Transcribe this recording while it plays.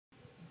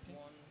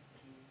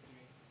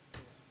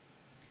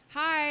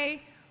Hi,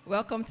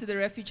 welcome to the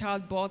Refuge House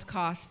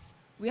broadcast.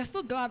 We are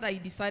so glad that you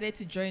decided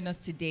to join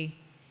us today.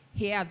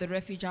 Here at the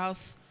Refuge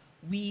House,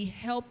 we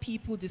help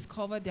people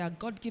discover their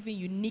God-given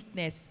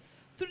uniqueness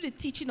through the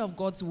teaching of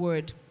God's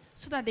word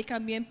so that they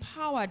can be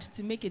empowered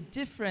to make a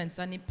difference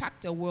and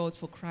impact the world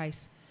for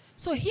Christ.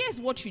 So here's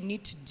what you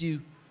need to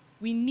do.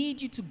 We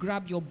need you to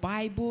grab your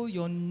Bible,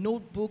 your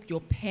notebook,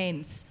 your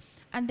pens,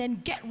 and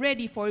then get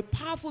ready for a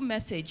powerful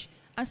message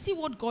and see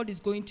what God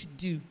is going to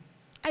do.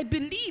 I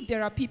believe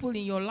there are people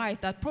in your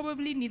life that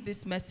probably need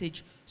this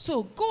message.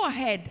 So go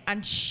ahead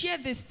and share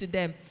this to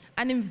them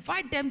and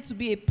invite them to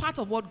be a part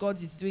of what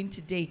God is doing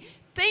today.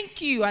 Thank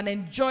you and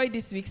enjoy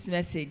this week's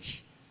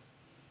message.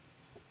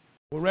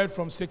 We read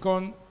from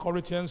 2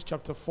 Corinthians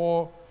chapter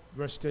 4,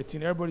 verse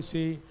 13. Everybody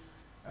say,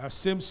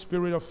 same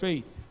spirit of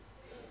faith.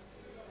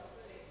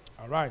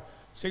 All right.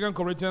 2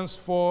 Corinthians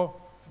 4,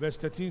 verse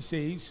 13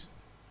 says,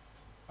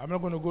 I'm not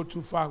going to go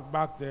too far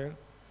back there.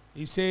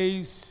 It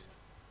says,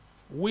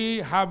 we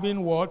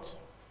having what?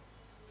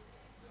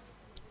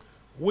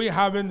 We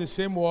having the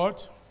same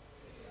what?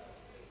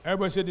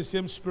 Everybody say the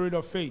same spirit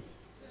of faith.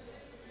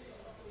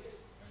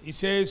 It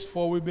says,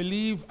 for we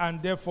believe and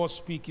therefore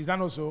speak. Is that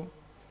not so?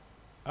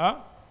 Huh?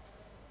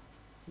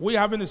 We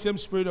having the same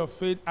spirit of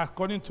faith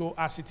according to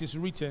as it is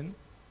written.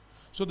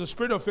 So the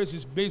spirit of faith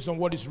is based on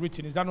what is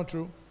written. Is that not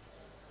true?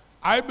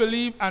 I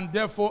believe and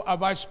therefore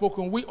have I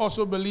spoken. We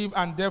also believe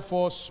and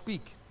therefore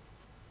speak.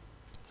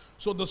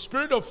 So the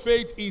spirit of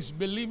faith is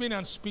believing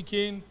and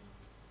speaking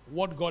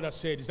what God has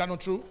said. Is that not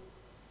true?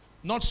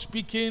 Not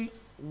speaking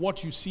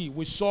what you see.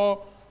 We saw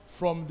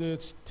from the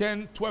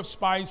 12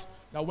 spies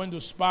that went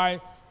to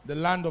spy the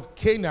land of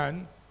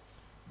Canaan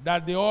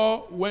that they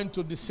all went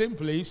to the same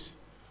place.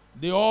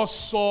 They all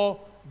saw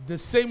the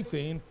same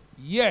thing,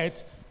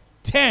 yet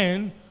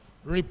 10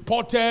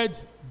 reported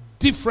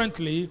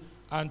differently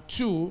and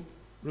 2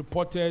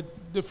 reported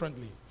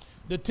differently.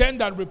 The 10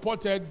 that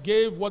reported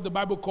gave what the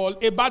Bible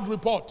called a bad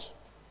report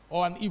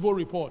or an evil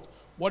report.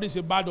 What is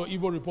a bad or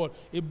evil report?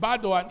 A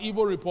bad or an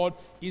evil report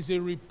is a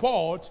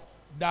report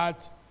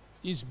that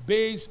is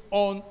based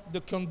on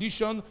the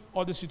condition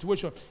or the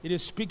situation. It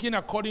is speaking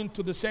according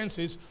to the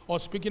senses or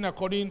speaking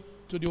according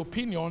to the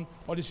opinion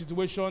or the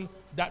situation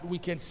that we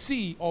can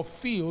see or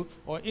feel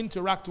or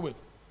interact with.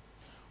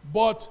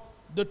 But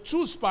the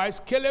 2 spies,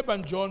 Caleb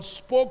and John,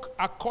 spoke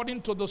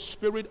according to the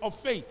spirit of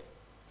faith.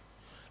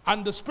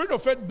 And the spirit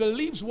of faith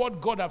believes what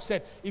God has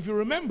said. If you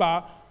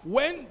remember,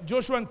 when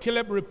Joshua and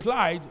Caleb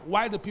replied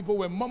while the people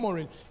were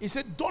murmuring, he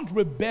said, don't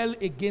rebel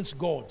against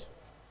God.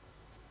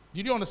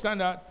 Did you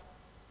understand that?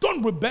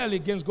 Don't rebel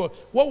against God.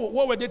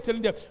 What were they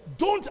telling them?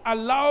 Don't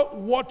allow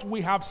what we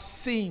have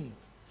seen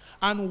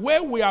and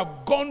where we have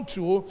gone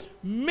to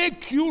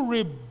make you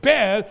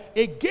rebel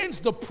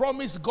against the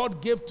promise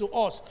God gave to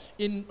us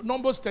in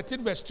Numbers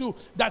 13 verse 2,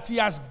 that he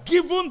has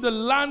given the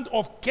land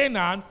of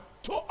Canaan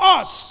to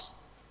us.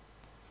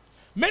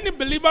 Many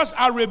believers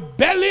are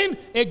rebelling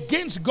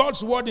against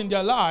God's word in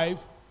their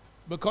life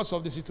because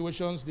of the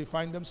situations they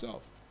find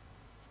themselves.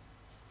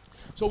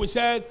 So we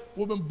said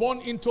we've been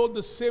born into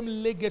the same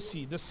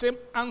legacy, the same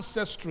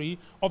ancestry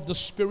of the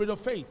spirit of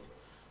faith.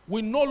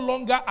 We no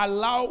longer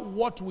allow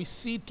what we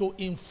see to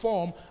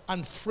inform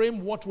and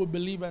frame what we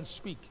believe and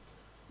speak.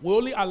 We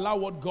only allow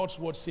what God's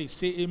word says.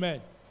 Say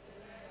amen. Amen.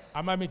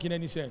 Am I making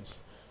any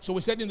sense? So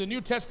we said in the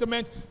New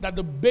Testament that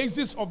the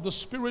basis of the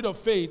spirit of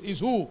faith is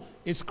who?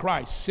 Is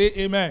Christ. Say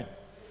amen. Amen.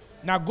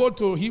 Now go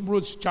to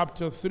Hebrews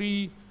chapter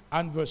 3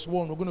 and verse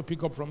 1. We're going to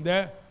pick up from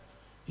there.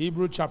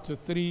 Hebrews chapter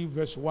 3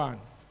 verse 1.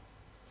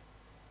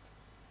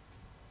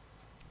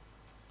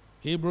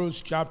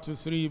 Hebrews chapter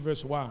 3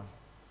 verse 1.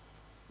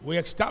 We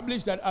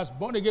established that as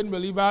born-again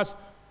believers,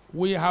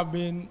 we have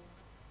been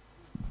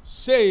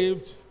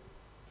saved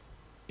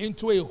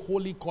into a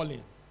holy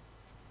calling.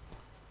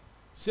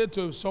 Say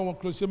to someone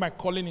close, say, my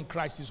calling in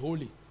Christ is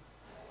holy.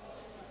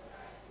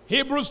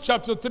 Hebrews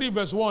chapter 3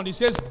 verse 1, it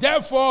says,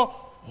 therefore,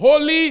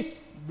 holy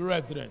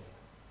brethren.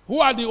 Who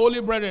are the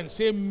holy brethren?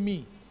 Say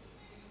me.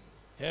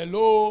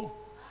 Hello.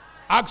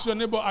 Ask your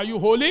neighbor, are you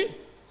holy?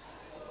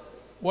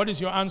 What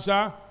is your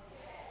answer?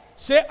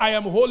 Say, I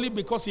am holy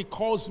because he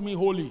calls me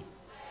holy.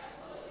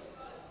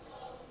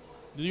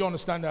 Do you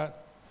understand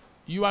that?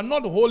 You are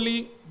not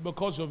holy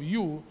because of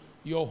you.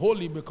 You're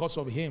holy because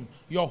of him.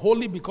 You're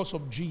holy because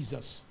of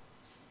Jesus.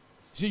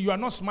 See, you are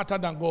not smarter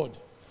than God.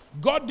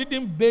 God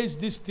didn't base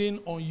this thing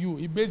on you.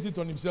 He based it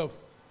on himself.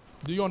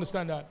 Do you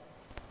understand that?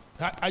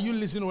 Are you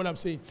listening to what I'm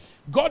saying?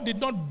 God did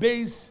not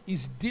base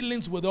his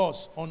dealings with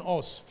us on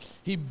us.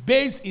 He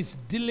based his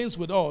dealings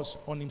with us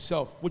on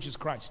himself, which is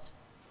Christ.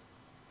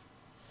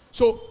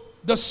 So,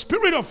 the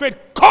spirit of faith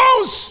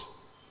calls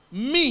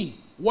me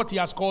what he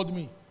has called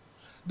me.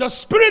 The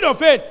spirit of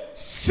faith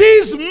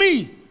sees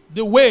me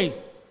the way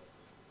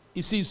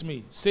he sees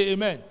me. Say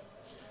amen.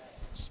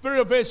 Spirit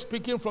of faith is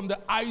speaking from the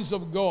eyes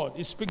of God.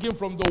 It's speaking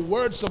from the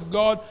words of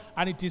God,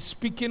 and it is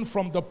speaking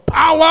from the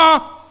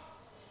power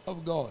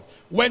of God.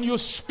 When you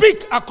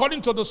speak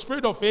according to the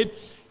spirit of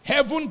faith,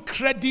 heaven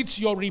credits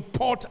your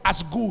report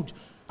as good,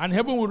 and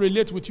heaven will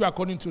relate with you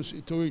according to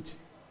it.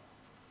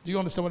 Do you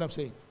understand what I'm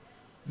saying?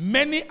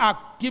 Many are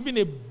giving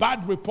a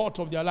bad report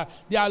of their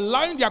life. They are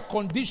allowing their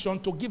condition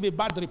to give a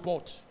bad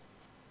report.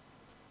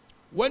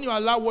 When you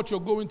allow what you're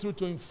going through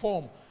to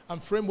inform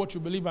and frame what you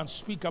believe and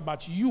speak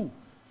about you,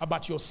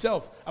 about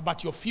yourself,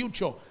 about your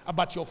future,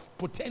 about your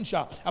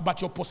potential, about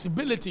your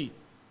possibility,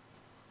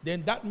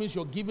 then that means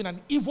you're giving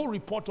an evil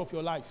report of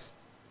your life.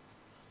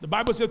 The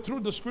Bible said through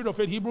the spirit of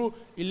faith, Hebrew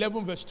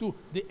 11 verse 2,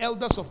 the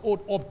elders of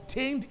old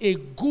obtained a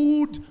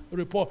good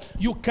report.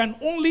 You can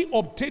only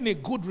obtain a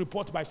good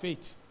report by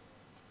faith.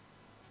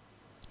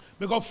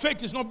 Because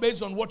faith is not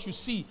based on what you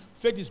see.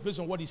 Faith is based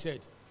on what he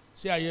said.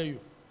 Say, I hear you.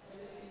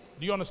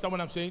 Do you understand what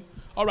I'm saying?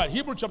 All right,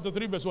 Hebrews chapter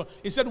 3 verse 1.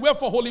 It said,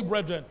 wherefore, holy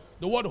brethren,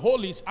 the word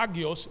holy is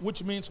agios,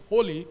 which means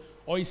holy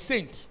or a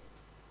saint.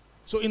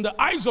 So in the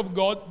eyes of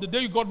God, the day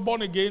you got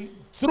born again,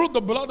 through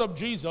the blood of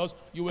Jesus,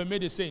 you were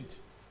made a saint.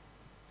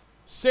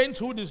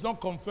 Sainthood is not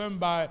confirmed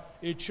by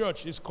a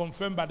church. It's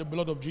confirmed by the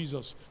blood of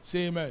Jesus.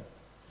 Say amen.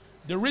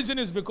 The reason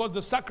is because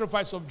the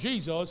sacrifice of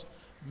Jesus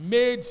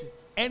made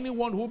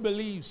anyone who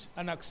believes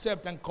and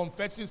accepts and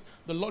confesses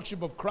the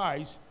Lordship of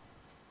Christ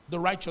the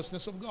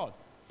righteousness of God.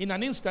 In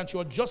an instant, you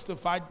are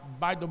justified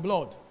by the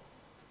blood.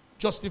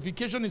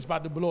 Justification is by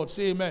the blood.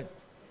 Say amen.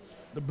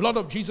 The blood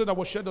of Jesus that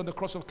was shed on the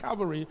cross of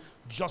Calvary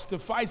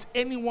justifies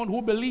anyone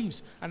who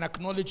believes and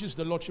acknowledges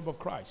the Lordship of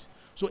Christ.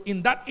 So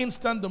in that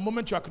instant, the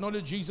moment you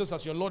acknowledge Jesus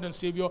as your Lord and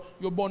Savior,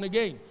 you're born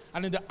again.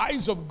 And in the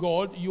eyes of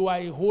God, you are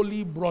a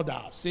holy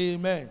brother. Say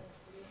amen.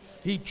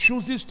 He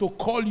chooses to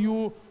call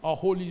you a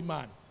holy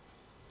man.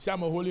 Say,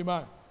 I'm a holy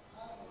man.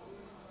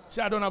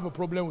 Say, I don't have a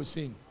problem with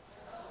sin.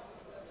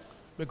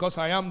 Because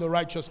I am the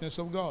righteousness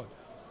of God.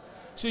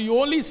 So you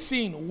only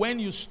sin when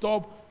you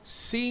stop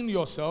seeing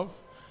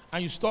yourself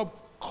and you stop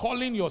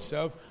calling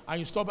yourself and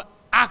you stop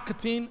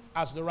acting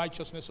as the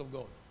righteousness of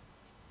God.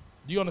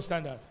 Do you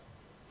understand that?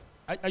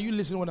 Are you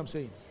listening to what I'm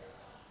saying?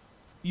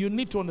 You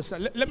need to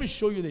understand. Let me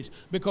show you this.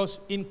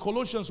 Because in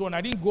Colossians 1,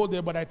 I didn't go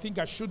there, but I think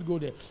I should go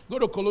there. Go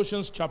to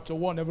Colossians chapter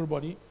 1,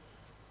 everybody.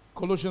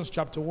 Colossians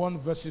chapter 1,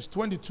 verses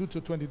 22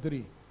 to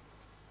 23.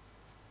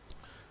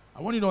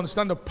 I want you to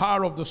understand the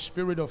power of the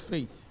spirit of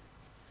faith.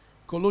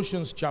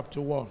 Colossians chapter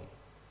 1.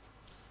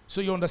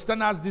 So you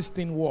understand how this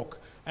thing works.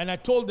 And I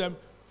told them,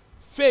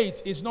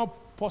 faith is not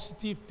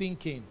positive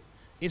thinking.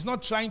 It's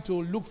not trying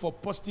to look for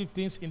positive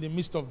things in the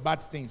midst of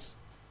bad things.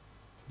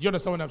 Do you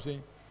understand what I'm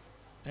saying?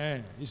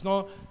 It's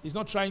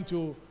not trying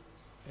to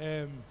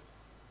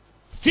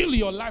fill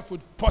your life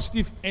with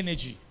positive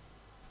energy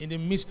in the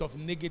midst of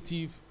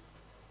negative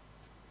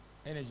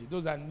energy.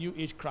 Those are new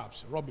age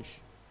crabs, rubbish.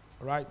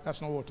 All right?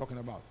 That's not what we're talking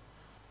about.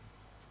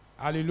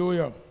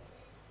 Hallelujah.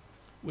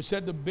 We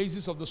said the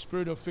basis of the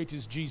spirit of faith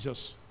is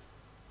Jesus.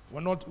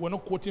 We're not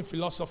quoting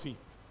philosophy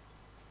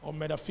or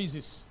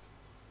metaphysics.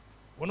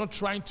 We're not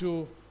trying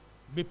to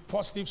be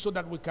positive so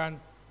that we can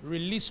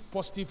release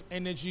positive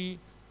energy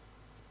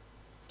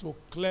to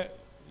clear.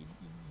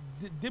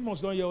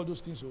 Demons don't hear all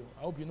those things. So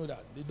I hope you know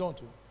that. They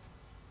don't.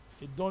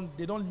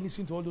 They don't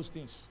listen to all those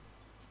things.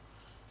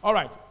 All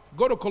right.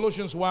 Go to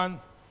Colossians 1,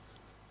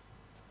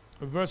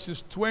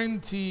 verses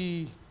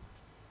 21.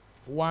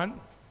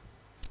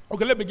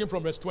 Okay, let's begin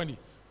from verse 20.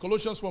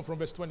 Colossians 1 from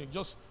verse 20.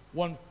 Just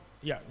one.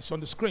 Yeah, it's on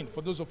the screen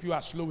for those of you who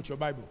are slow with your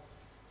Bible.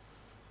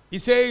 It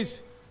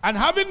says, and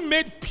having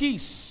made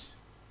peace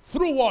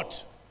through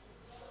what?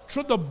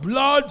 Through the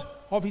blood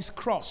of his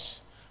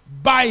cross.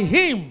 By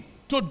him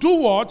to do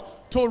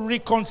what? To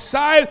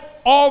reconcile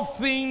all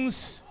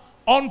things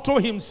unto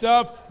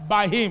himself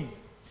by him.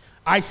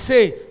 I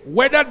say,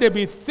 whether there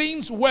be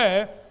things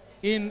where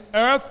in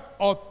earth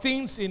or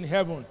things in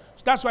heaven.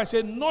 That's why I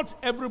say not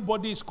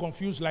everybody is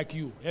confused like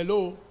you.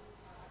 Hello?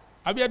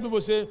 Have you heard people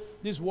say,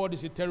 this world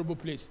is a terrible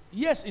place?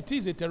 Yes, it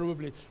is a terrible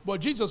place.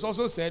 But Jesus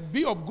also said,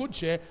 be of good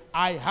cheer,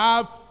 I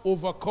have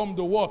overcome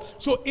the world.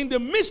 So in the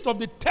midst of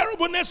the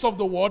terribleness of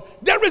the world,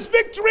 there is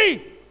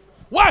victory.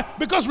 Why?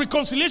 Because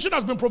reconciliation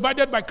has been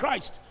provided by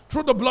Christ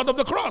through the blood of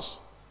the cross.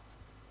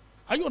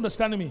 Are you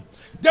understanding me?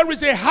 There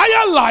is a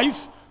higher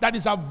life that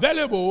is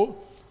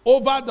available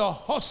over the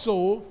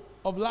hustle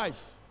of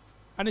life.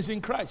 And it's in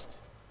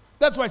Christ.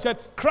 That's why I said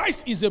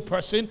Christ is a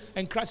person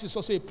and Christ is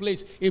also a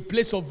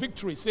place of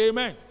victory. Say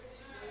amen.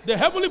 The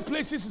heavenly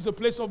places is a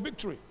place of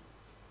victory.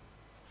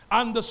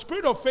 And the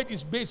spirit of faith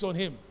is based on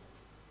him.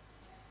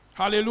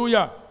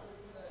 Hallelujah.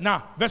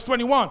 Now, verse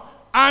 21.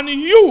 And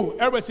you,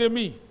 everybody say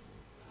me,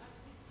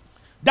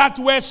 that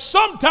were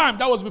sometime,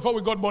 that was before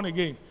we got born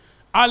again,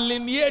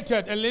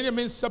 alienated. Alienated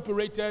means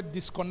separated,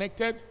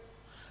 disconnected.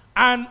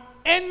 And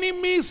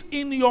enemies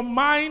in your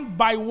mind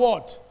by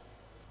what?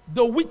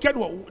 The wicked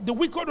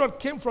one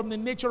came from the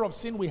nature of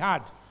sin we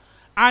had.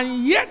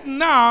 And yet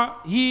now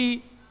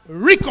he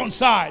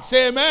reconciled.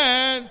 Say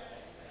amen.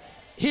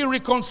 He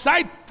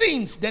reconciled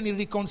things, then he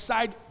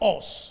reconciled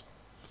us.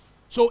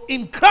 So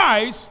in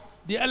Christ,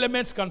 the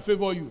elements can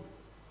favor you.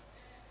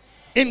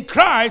 In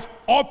Christ,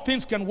 all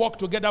things can work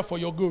together for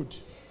your good.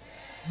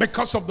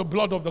 Because of the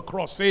blood of the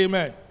cross. Say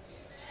amen.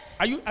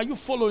 Are you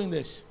following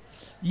this?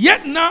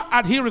 Yet now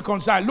had he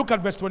reconciled. Look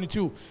at verse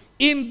 22.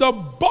 In the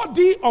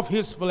body of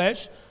his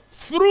flesh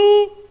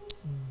through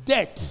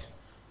death.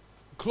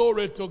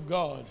 Glory to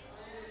God.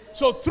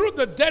 So through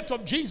the death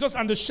of Jesus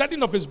and the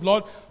shedding of his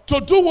blood,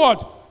 to do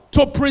what?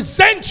 To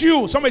present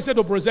you. Somebody said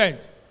to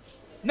present.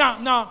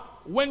 Now,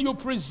 when you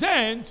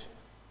present,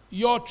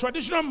 your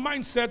traditional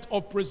mindset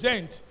of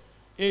present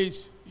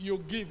is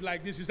you give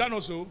like this. Is that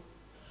not so?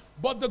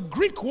 But the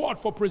Greek word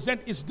for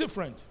present is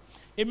different.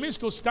 It means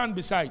to stand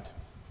beside.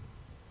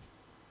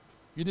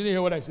 You didn't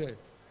hear what I said.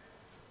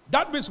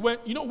 That means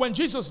when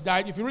Jesus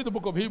died, if you read the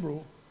book of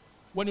Hebrew,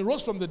 when he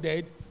rose from the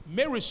dead,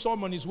 Mary saw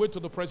him on his way to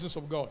the presence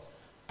of God.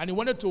 And he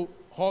wanted to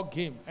hug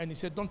him. And he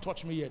said, don't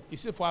touch me yet. He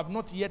said, for I have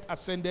not yet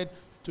ascended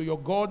to your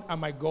God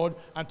and my God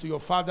and to your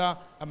Father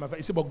and my Father.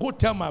 He said, but go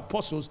tell my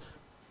apostles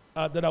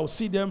that I will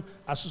see them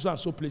at so and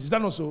so place. Is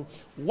that not so?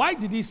 Why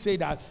did he say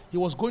that? He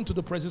was going to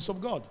the presence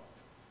of God.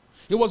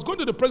 He was going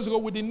to the presence of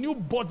God with the new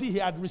body he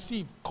had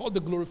received, called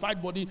the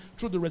glorified body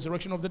through the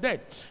resurrection of the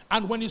dead.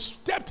 And when he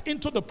stepped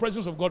into the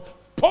presence of God,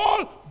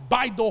 Paul,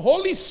 by the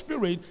Holy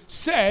Spirit,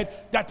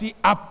 said that he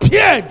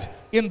appeared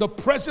in the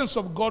presence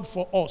of God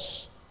for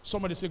us.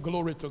 Somebody say,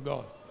 glory to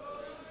God.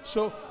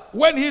 So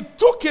when he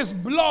took his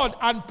blood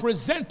and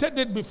presented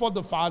it before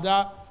the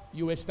Father,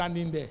 you were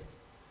standing there.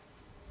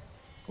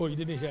 Oh, you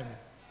didn't hear me.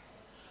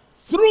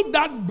 Through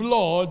that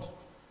blood,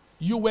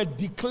 you were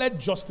declared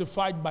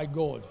justified by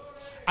God.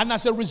 And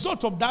as a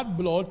result of that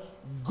blood,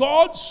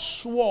 God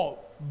swore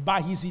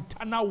by his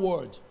eternal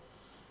word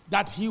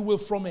that he will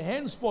from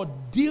henceforth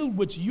deal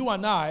with you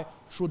and I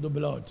through the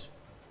blood.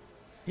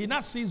 He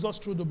now sees us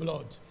through the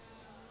blood.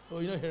 Oh,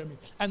 you don't hear me?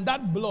 And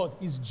that blood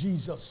is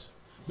Jesus.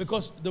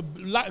 Because the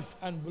life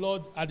and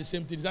blood are the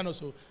same thing. Is that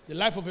also? The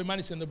life of a man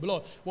is in the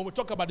blood. When we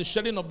talk about the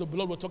shedding of the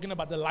blood, we're talking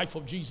about the life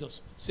of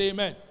Jesus. Say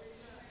amen.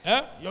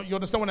 You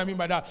understand what I mean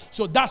by that?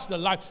 So that's the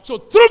life. So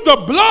through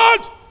the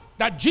blood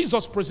that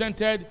Jesus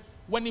presented,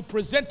 when he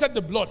presented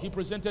the blood, he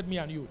presented me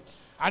and you.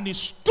 And he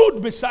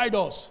stood beside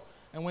us.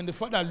 And when the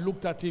Father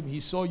looked at him,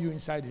 he saw you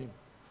inside him.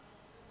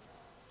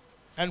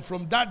 And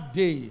from that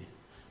day,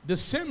 the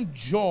same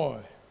joy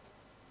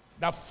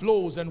that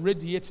flows and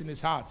radiates in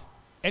his heart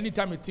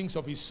anytime he thinks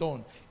of his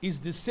son is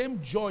the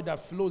same joy that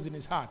flows in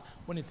his heart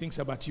when he thinks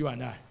about you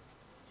and I.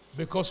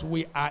 Because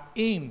we are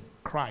in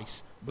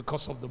Christ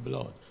because of the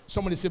blood.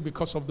 Somebody say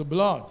because of the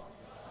blood.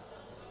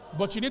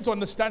 But you need to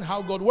understand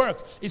how God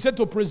works. He said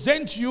to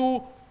present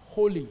you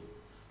holy.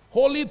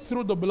 Holy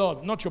through the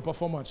blood, not your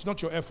performance,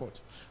 not your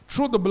effort.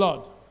 Through the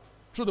blood.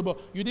 Through the blood.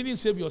 You didn't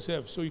save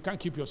yourself, so you can't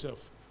keep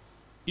yourself.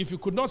 If you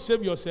could not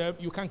save yourself,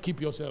 you can't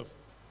keep yourself.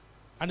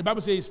 And the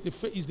Bible says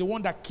it's the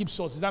one that keeps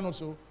us. Is that not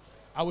so?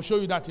 I will show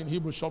you that in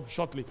Hebrew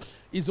shortly.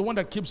 It's the one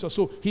that keeps us.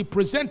 So he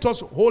presents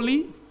us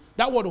holy.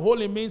 That word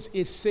holy means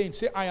a saint.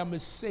 Say, I am a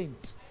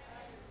saint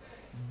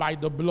by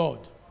the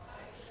blood.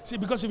 See,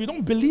 because if you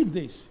don't believe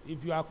this,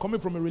 if you are coming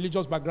from a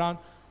religious background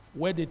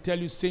where they tell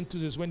you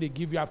sainthood is when they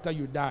give you after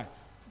you die,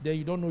 then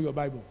you don't know your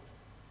Bible.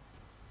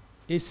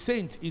 A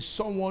saint is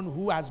someone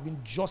who has been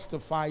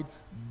justified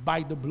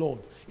by the blood.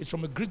 It's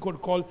from a Greek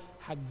word called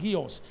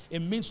hagios. It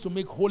means to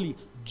make holy,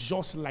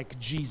 just like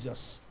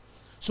Jesus.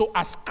 So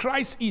as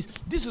Christ is,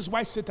 this is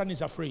why Satan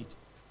is afraid.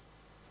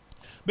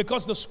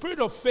 Because the spirit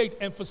of faith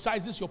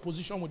emphasizes your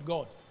position with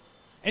God.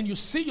 And you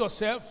see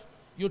yourself,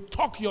 you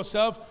talk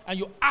yourself, and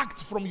you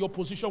act from your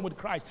position with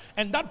Christ.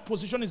 And that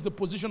position is the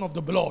position of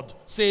the blood.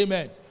 Say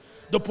amen.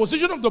 The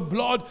position of the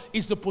blood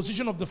is the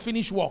position of the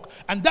finished work.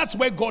 And that's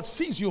where God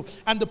sees you.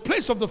 And the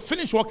place of the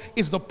finished work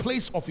is the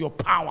place of your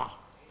power.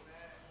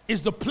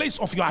 Is the place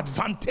of your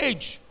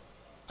advantage.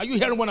 Are you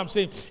hearing what I'm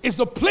saying? It's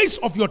the place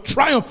of your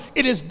triumph.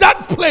 It is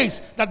that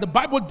place that the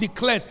Bible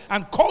declares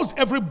and calls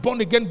every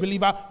born-again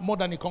believer more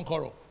than a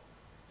conqueror.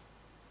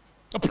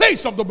 The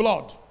place of the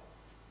blood.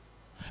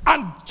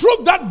 And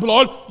through that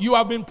blood, you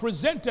have been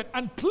presented.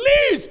 And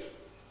please,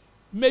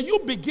 may you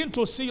begin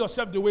to see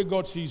yourself the way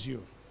God sees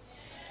you.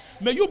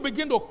 May you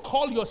begin to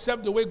call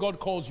yourself the way God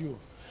calls you.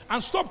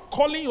 And stop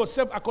calling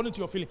yourself according to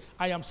your feeling.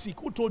 I am sick.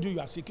 Who told you you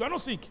are sick? You are not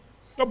sick.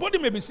 Your body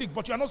may be sick,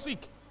 but you are not sick.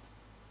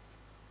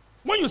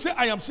 When you say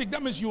I am sick,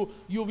 that means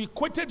you've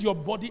equated your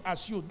body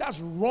as you.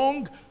 That's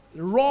wrong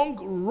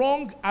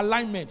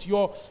alignment. You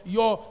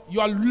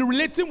are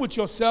relating with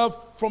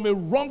yourself from a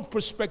wrong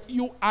perspective.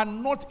 You are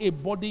not a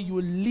body.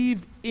 You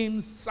live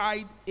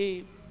inside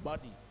a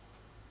body.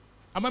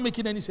 Am I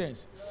making any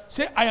sense?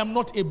 Say I am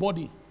not a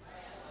body.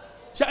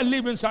 Say I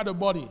live inside a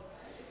body.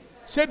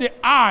 Say the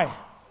I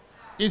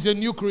is a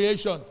new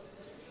creation.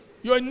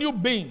 You're a new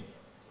being.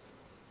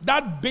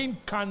 That being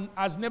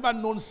has never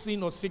known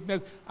sin or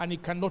sickness, and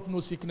it cannot know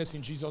sickness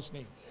in Jesus'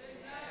 name.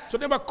 So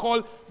don't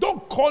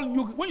call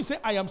you. When you say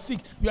I am sick,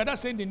 you are not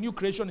saying the new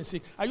creation is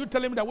sick. Are you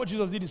telling me that what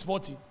Jesus did is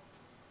 40?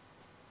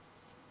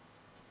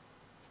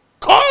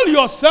 Call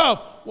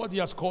yourself what he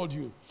has called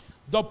you.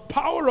 The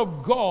power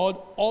of God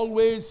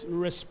always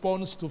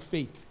responds to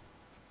faith.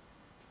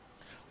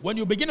 When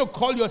you begin to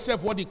call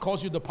yourself what he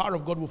calls you, the power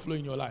of God will flow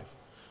in your life.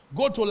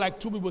 Go to like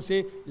two people,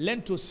 say,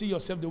 learn to see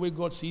yourself the way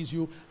God sees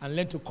you, and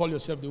learn to call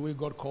yourself the way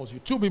God calls you.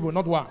 Two people,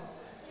 not one.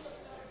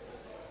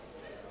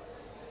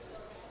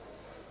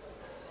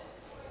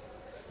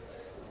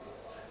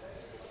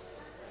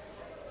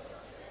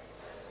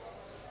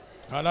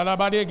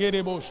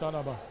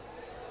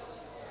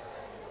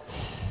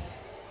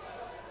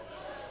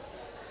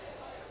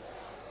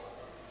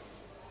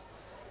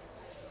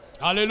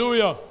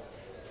 Hallelujah.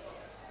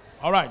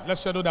 All right, let's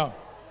settle down.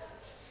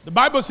 The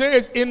Bible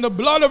says, in the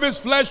blood of his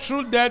flesh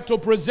through death to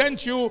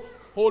present you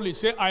holy.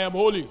 Say, I am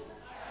holy.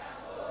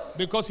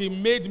 Because he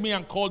made me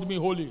and called me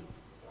holy.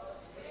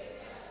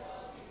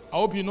 I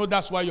hope you know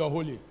that's why you're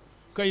holy.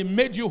 Because he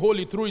made you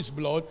holy through his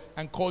blood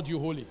and called you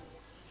holy.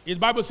 The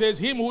Bible says,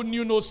 him who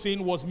knew no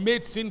sin was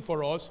made sin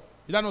for us.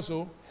 Is that not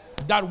so?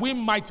 That we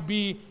might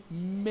be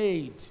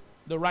made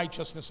the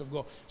righteousness of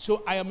God.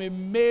 So I am a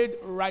made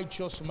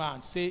righteous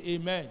man. Say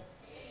amen.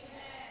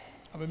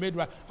 I'm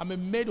a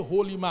made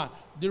holy man.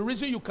 The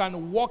reason you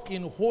can walk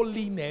in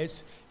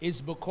holiness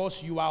is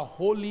because you are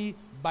holy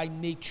by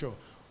nature.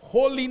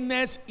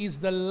 Holiness is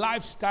the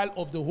lifestyle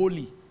of the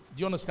holy. Do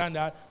you understand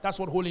that? That's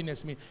what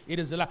holiness means. It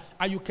is the life.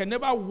 And you can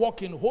never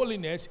walk in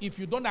holiness if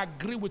you don't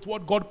agree with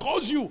what God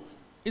calls you.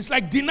 It's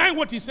like denying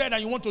what he said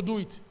and you want to do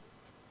it.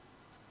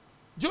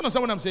 Do you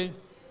understand what I'm saying?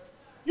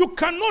 You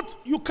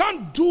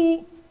can't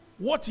do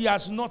what he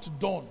has not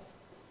done.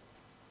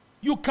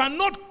 You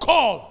cannot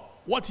call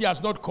what he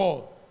has not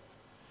called.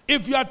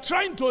 If you are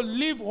trying to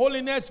live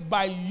holiness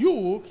by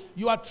you,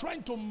 you are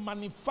trying to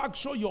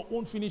manufacture your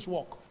own finished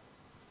work.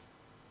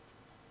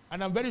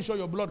 And I'm very sure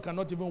your blood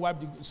cannot even wipe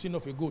the sin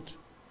of a goat. Do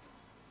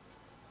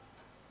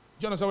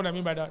you understand what I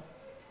mean by that?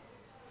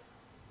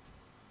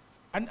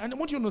 And I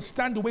want you to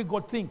understand the way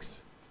God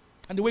thinks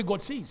and the way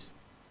God sees.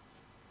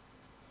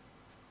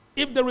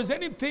 If there is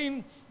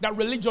anything that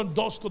religion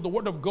does to the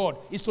word of God,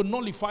 is to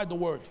nullify the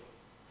word.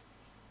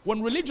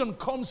 When religion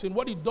comes in,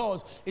 what it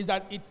does is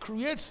that it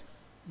creates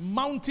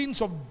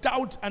mountains of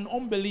doubt and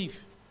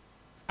unbelief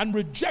and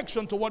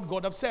rejection to what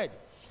God has said.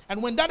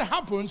 And when that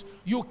happens,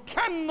 you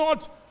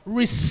cannot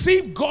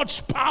receive God's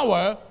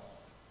power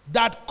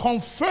that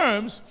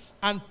confirms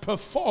and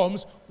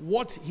performs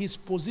what his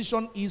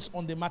position is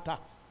on the matter.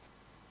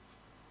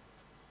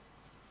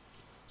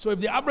 So if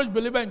the average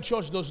believer in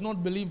church does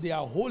not believe they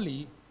are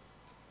holy,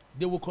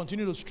 they will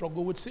continue to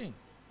struggle with sin.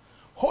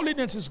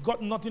 Holiness has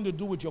got nothing to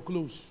do with your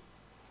clothes.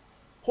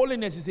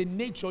 Holiness is a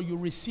nature you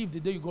received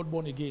the day you got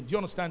born again. Do you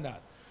understand that?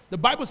 The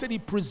Bible said he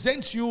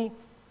presents you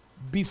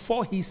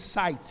before his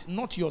sight,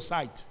 not your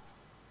sight.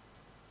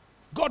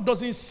 God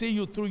doesn't see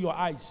you through your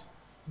eyes.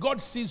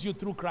 God sees you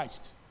through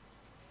Christ.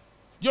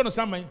 Do you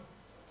understand me?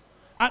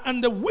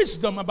 And the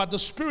wisdom about the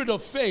spirit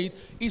of faith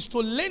is to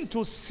learn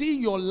to see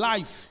your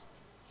life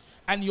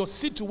and your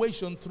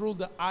situation through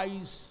the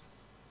eyes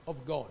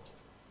of God.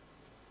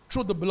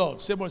 Through the blood.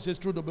 Someone says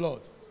through the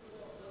blood.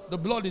 The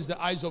blood is the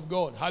eyes of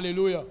God.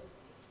 Hallelujah.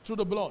 Through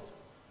the blood.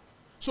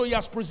 So he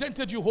has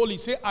presented you holy.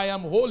 Say, I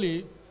am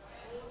holy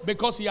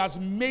because he has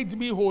made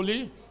me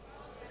holy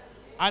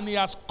and he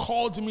has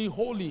called me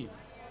holy.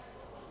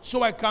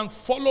 So I can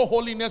follow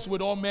holiness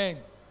with all men.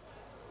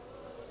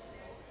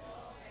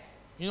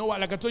 You know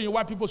what? Like I told you,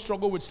 why people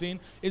struggle with sin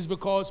is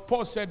because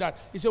Paul said that.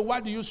 He said,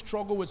 why do you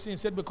struggle with sin? He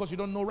said, because you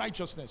don't know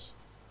righteousness.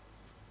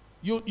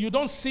 You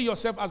don't see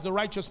yourself as the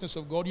righteousness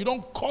of God. You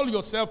don't call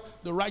yourself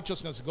the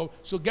righteousness of God.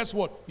 So guess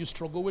what? You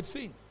struggle with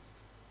sin.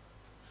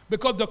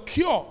 Because the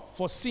cure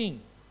for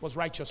sin was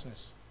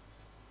righteousness.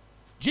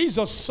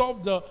 Jesus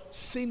solved the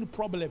sin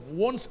problem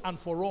once and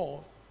for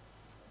all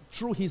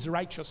through his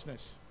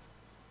righteousness.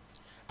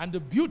 And the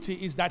beauty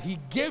is that he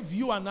gave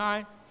you and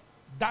I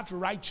that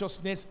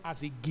righteousness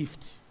as a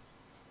gift.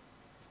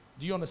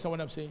 Do you understand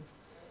what I'm saying?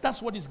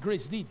 That's what his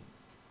grace did.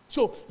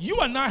 So you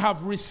and I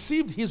have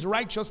received his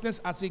righteousness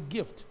as a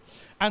gift.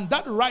 And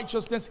that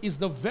righteousness is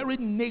the very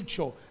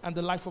nature and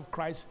the life of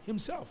Christ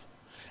himself.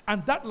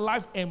 And that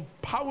life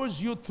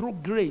empowers you through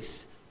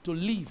grace to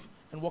live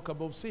and walk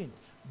above sin.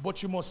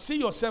 But you must see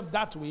yourself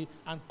that way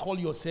and call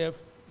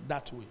yourself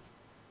that way.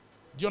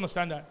 Do you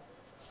understand that?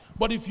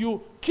 But if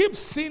you keep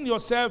seeing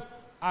yourself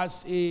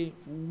as a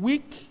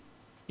weak,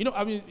 you know,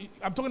 I mean,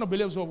 I'm talking to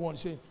believers who want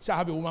to say, I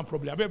have a woman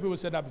problem. I've heard people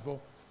said that before.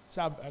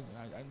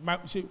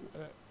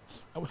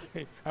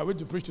 I went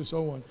to preach to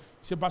someone. He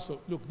said, Pastor,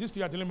 look, this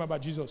thing you're telling me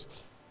about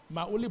Jesus,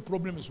 my only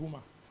problem is woman.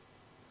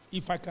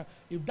 If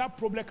that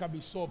problem can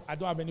be solved, I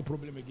don't have any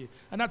problem again.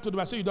 And I told him,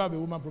 I said, you don't have a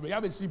woman problem. You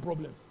have a sin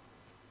problem.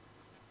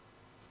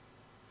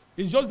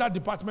 It's just that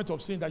department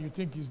of sin that you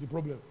think is the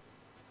problem.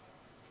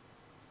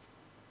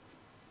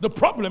 The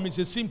problem is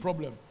a sin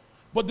problem.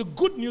 But the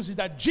good news is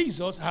that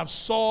Jesus has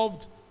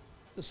solved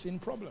the sin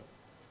problem.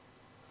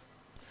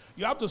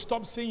 You have to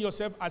stop seeing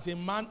yourself as a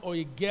man or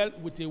a girl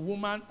with a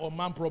woman or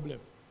man problem.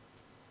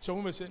 So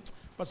women say,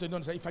 Pastor,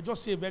 don't say, if I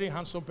just see a very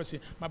handsome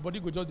person, my body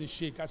will just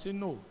shake. I say,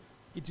 no.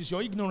 It is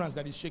your ignorance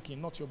that is shaking,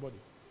 not your body.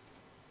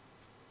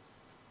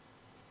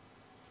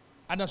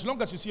 And as long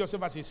as you see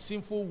yourself as a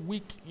sinful,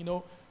 weak,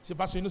 say,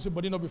 Pastor, say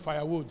body not be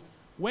firewood.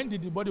 When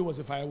did the body was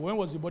a firewood? When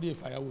was the body a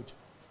firewood?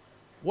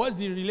 What's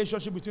the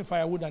relationship between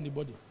firewood and the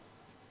body?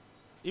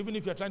 Even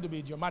if you're trying to be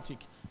idiomatic,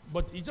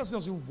 but it just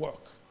doesn't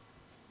work.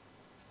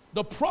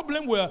 The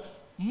problem where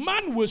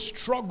man will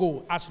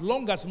struggle as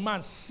long as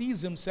man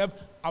sees himself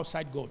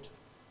outside God.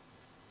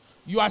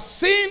 You are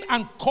seeing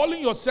and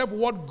calling yourself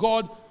what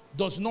God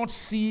does not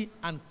see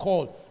and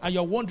call. And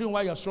you're wondering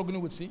why you're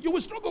struggling with sin. You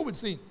will struggle with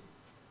sin.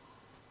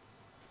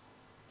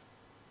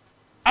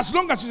 As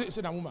long as you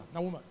say, na woman,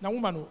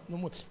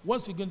 no.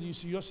 Once again, you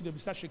see them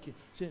start shaking.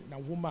 Say, na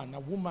woman.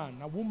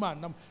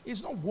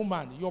 It's not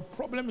woman. Your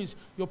problem is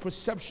your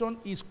perception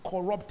is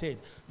corrupted.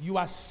 You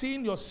are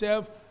seeing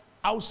yourself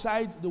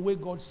outside the way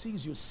God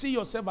sees you. See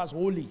yourself as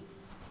holy.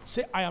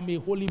 Say, I am a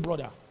holy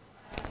brother.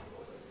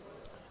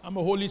 I'm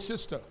a holy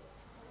sister.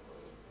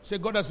 Say,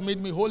 God has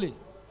made me holy.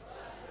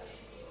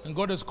 And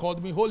God has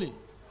called me holy.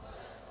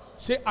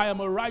 Say, I am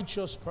a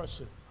righteous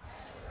person.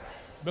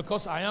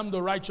 Because I am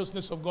the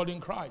righteousness of God in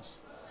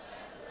Christ.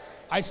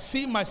 I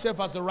see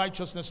myself as the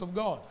righteousness of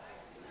God.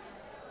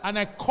 And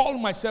I call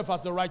myself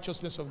as the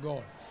righteousness of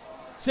God.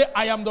 Say,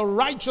 I am the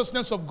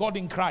righteousness of God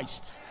in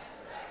Christ.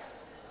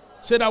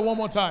 Say that one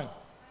more time.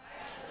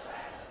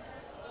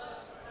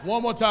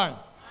 One more time.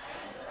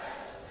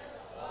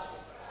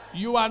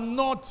 You are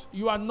not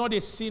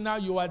a sinner,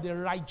 you are the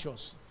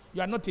righteous.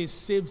 You are not a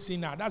saved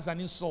sinner. That's an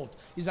insult.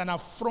 It's an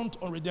affront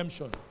on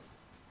redemption.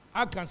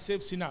 I can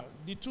save sinner.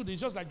 The truth is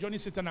just like Johnny,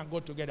 Satan, and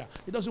God together.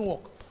 It doesn't work.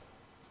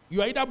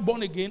 You are either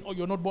born again or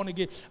you're not born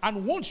again.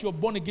 And once you're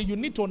born again, you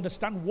need to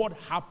understand what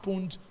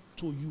happened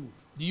to you.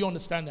 Do you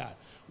understand that?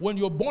 When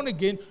you're born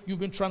again, you've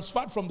been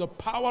transferred from the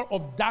power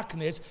of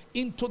darkness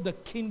into the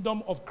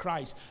kingdom of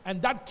Christ.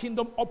 And that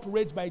kingdom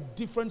operates by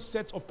different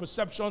sets of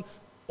perception,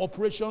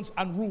 operations,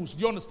 and rules.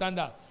 Do you understand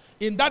that?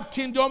 In that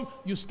kingdom,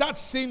 you start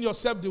seeing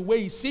yourself the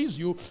way he sees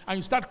you, and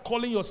you start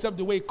calling yourself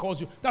the way he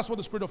calls you. That's what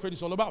the spirit of faith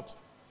is all about.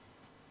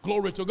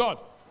 Glory to God.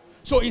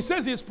 So he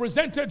says he's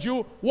presented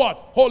you what?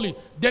 Holy.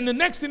 Then the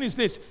next thing is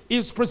this.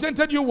 He's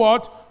presented you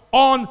what?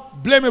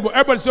 Unblameable.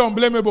 Everybody say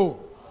unblameable.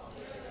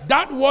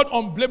 That word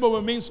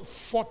unblameable means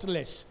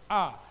faultless.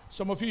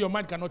 Some of you, your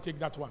mind cannot take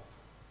that one.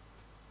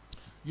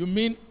 You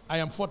mean I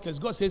am faultless.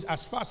 God says,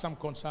 as far as I'm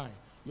concerned,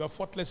 you are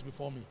faultless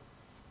before me.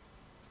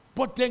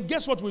 But then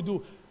guess what we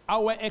do?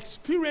 Our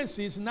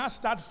experiences now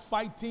start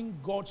fighting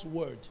God's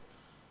word.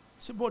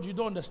 Say, but you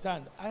don't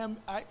understand.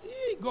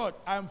 God,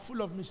 I am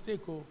full of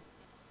mistake. Oh.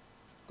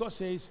 God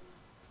says,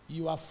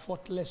 you are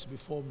faultless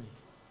before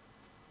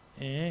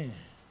me.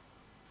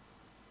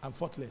 I'm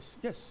faultless.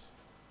 Yes.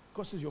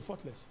 God says you're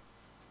faultless.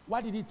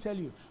 Why did he tell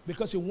you?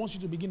 Because he wants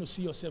you to begin to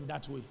see yourself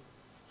that way.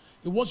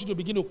 He wants you to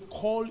begin to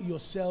call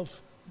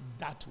yourself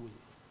that way.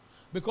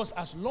 Because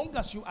as long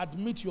as you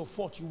admit your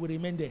fault, you will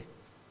remain there.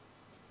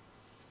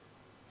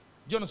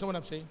 Do you understand what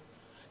I'm saying?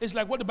 It's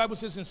like what the Bible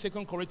says in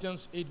 2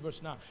 Corinthians 8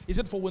 verse 9. It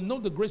said, for we know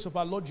the grace of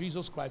our Lord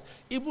Jesus Christ,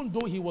 even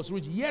though he was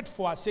rich, yet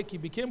for our sake he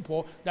became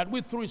poor, that we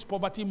through his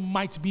poverty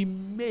might be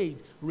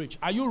made rich.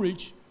 Are you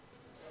rich?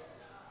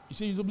 You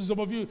see, some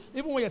of you,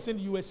 even when you're saying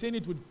it, you were saying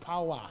it with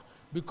power.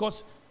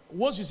 Because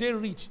once you say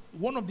rich,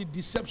 one of the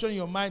deception in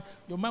your mind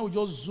will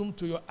just zoom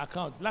to your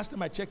account. Last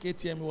time I checked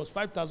ATM, it was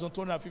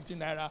 5,250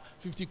 naira,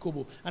 50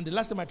 kobo. And the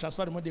last time I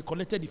transferred the money, they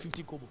collected the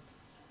 50 kobo.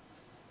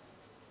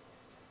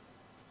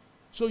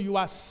 So you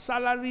are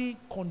salary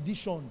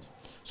conditioned.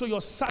 So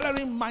your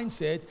salary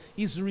mindset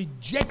is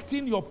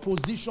rejecting your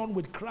position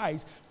with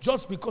Christ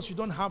just because you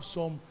don't have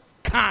some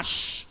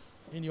cash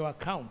in your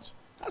account.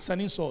 That's an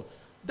insult.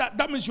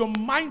 That means your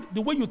mind,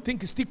 the way you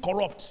think, is still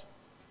corrupt.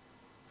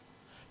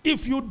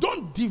 If you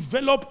don't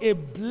develop a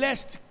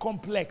blessed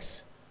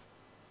complex,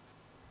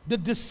 the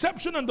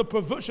deception and the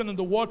perversion in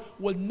the world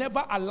will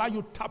never allow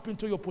you to tap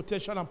into your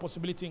potential and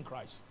possibility in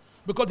Christ.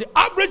 Because the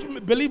average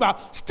believer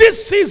still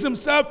sees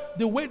himself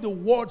the way the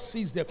world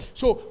sees them.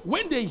 So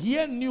when they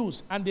hear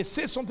news and they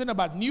say something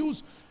about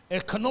news,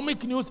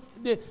 economic news,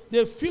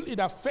 they feel it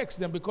affects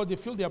them because they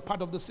feel they are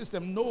part of the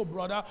system. No,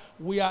 brother,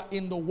 we are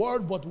in the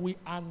world, but we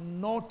are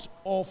not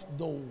of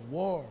the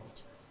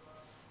world.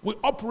 We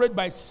operate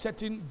by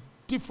setting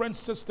different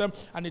system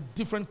and a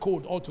different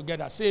code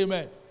altogether. Say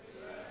amen.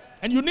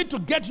 And you need to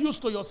get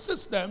used to your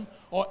system,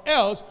 or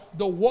else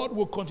the world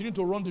will continue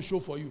to run the show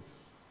for you.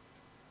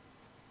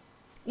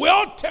 We're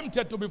all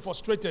tempted to be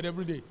frustrated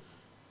every day.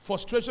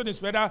 Frustration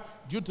is whether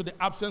due to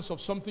the absence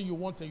of something you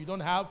want and you don't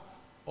have,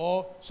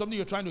 or something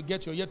you're trying to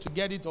get, you're yet to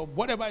get it, or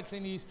whatever the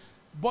thing is.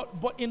 But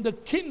in the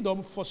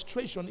kingdom,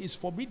 frustration is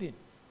forbidden.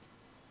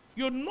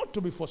 You're not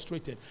to be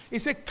frustrated. He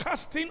said,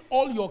 casting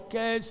all your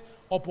cares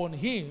upon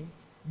him,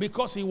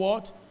 because he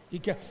what? He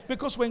cares.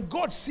 Because when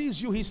God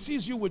sees you, he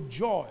sees you with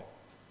joy.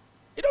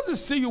 He doesn't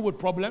see you with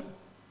problem.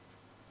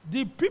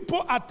 The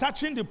people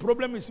attaching the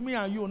problem is me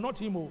and you, not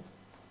him.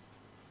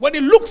 When he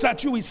looks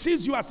at you, he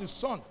sees you as his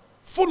son,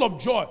 full of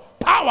joy,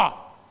 power,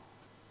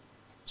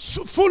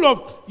 full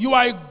of, you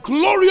are a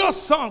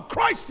glorious son,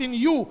 Christ in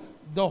you,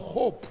 the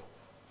hope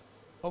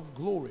of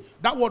glory.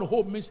 That word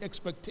hope means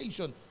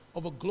expectation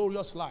of a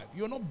glorious life.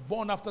 You're not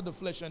born after the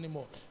flesh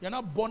anymore. You're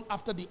not born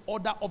after the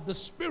order of the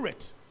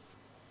Spirit.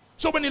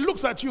 So when he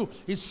looks at you,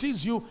 he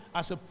sees you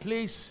as a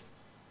place,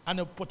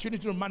 an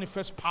opportunity to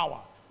manifest power.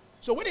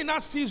 So when he now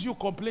sees you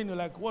complain, you're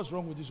like, what's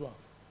wrong with this one?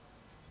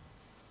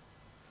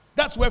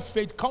 That's where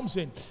faith comes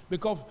in.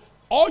 Because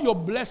all your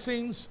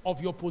blessings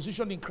of your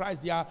position in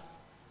Christ, they are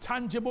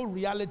tangible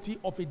reality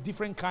of a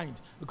different kind,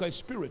 because it's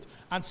spirit.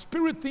 And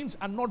spirit things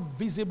are not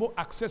visible,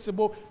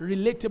 accessible,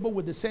 relatable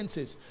with the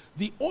senses.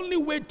 The only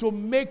way to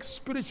make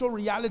spiritual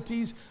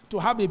realities to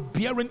have a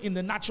bearing in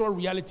the natural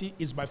reality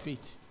is by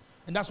faith.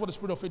 And that's what the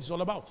spirit of faith is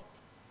all about.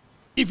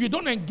 If you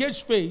don't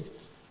engage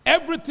faith,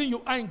 everything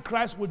you are in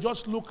Christ will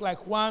just look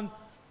like one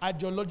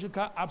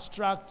ideological,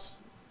 abstract,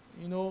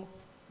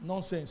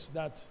 nonsense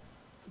that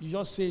you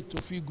just say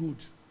to feel good.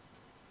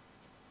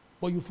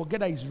 But you forget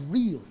that it's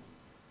real.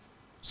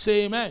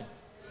 Say amen.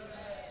 Amen.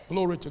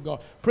 Glory to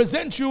God.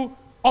 Present you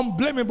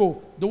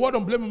unblameable. The word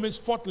unblameable means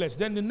faultless.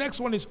 Then the next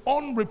one is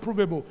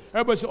unreprovable.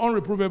 Everybody say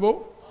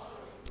unreprovable.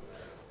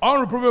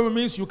 Unreprovable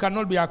means you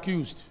cannot be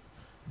accused.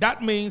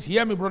 That means,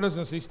 hear me, brothers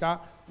and sisters,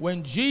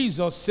 when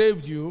Jesus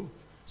saved you,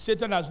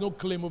 Satan has no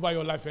claim over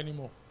your life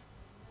anymore.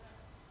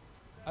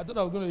 I thought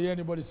I was going to hear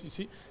anybody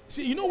see,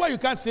 you know why you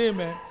can't say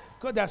amen?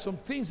 Because there are some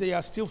things that you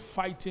are still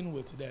fighting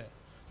with there.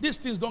 These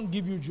things don't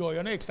give you joy.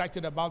 You're not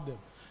excited about them.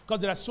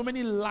 Because there are so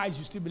many lies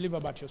you still believe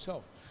about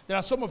yourself. There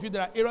are some of you,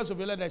 there are areas of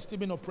your life that are still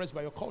being oppressed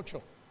by your culture.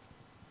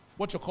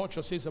 What your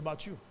culture says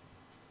about you.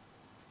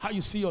 How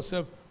you see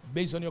yourself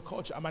based on your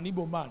culture. I'm an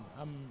Igbo man.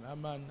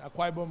 I'm an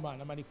Akwa Ibom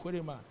man. I'm an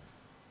Ikwere man.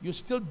 You're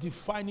still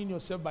defining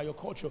yourself by your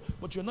culture,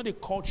 but you're not a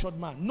cultured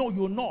man. No,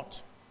 you're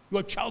not.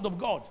 You're a child of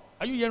God.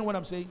 Are you hearing what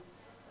I'm saying?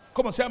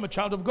 Come on, say, I'm a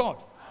child of God.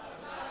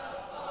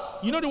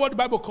 You know what the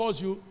Bible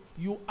calls you?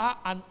 You are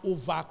an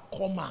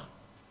overcomer.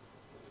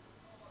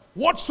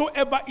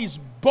 Whatsoever is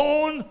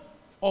born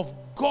of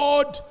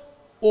God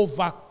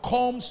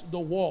overcomes the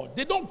world.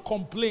 They don't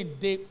complain,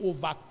 they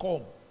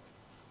overcome.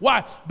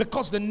 Why?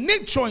 Because the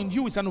nature in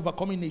you is an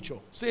overcoming nature.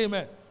 Say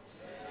amen.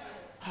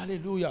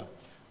 Hallelujah.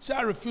 Say,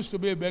 I refuse to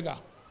be a beggar.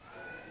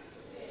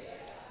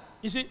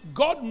 You see,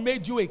 God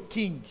made you a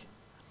king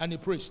and a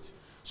priest.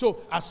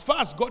 So as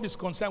far as God is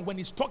concerned, when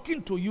he's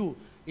talking to you,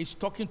 he's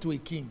talking to a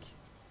king,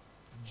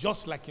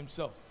 just like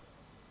himself.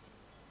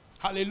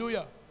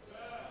 Hallelujah.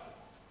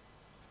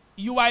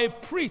 You are a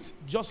priest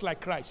just like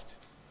Christ.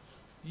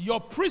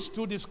 Your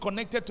priesthood is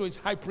connected to his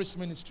high priest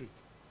ministry.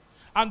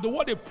 And the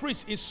word a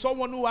priest is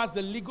someone who has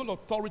the legal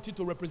authority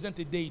to represent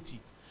a deity.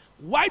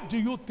 Why do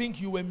you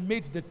think you were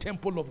made the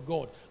temple of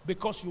God?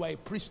 Because you are a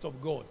priest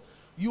of God.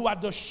 You are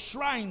the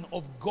shrine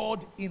of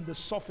God in the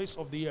surface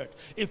of the earth.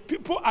 If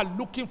people are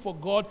looking for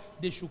God,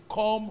 they should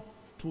come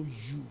to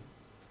you.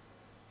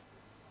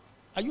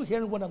 Are you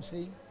hearing what I'm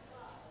saying?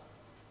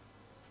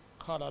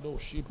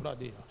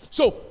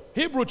 So,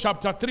 Hebrews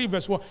chapter 3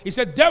 verse 1, he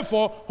said,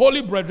 therefore,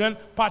 holy brethren,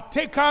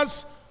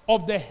 partakers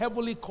of the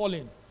heavenly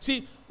calling.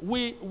 See,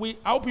 I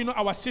hope you know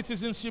our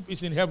citizenship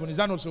is in heaven. Is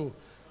that not so?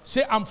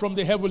 Say, I'm from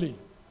the heavenly.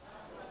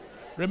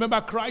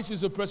 Remember, Christ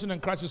is a person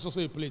and Christ is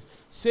also a place.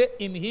 Say,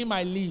 in him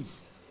I live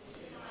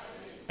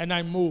and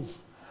I move.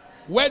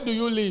 Where do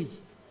you live?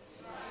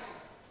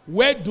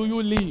 Where do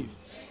you live?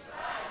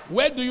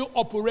 Where do you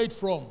operate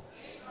from?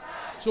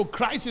 So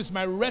Christ is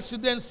my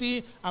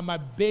residency and my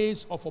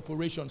base of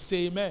operation.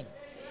 Say amen.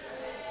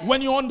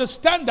 When you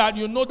understand that,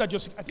 you know that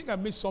I think I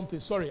missed something.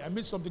 Sorry, I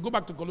missed something. Go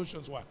back to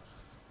Colossians 1.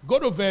 Go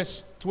to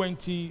verse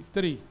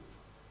 23.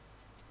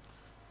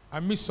 I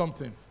missed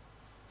something.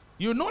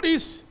 You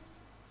notice,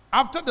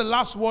 after the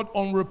last word,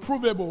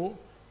 unreprovable,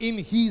 in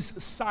his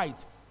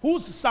sight.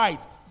 Whose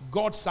sight?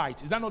 God's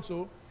sight. Is that not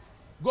so?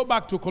 Go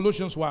back to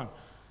Colossians 1.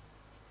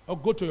 Or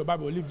go to your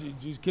Bible, leave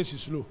in case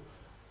it's slow.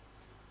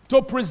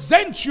 To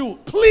present you,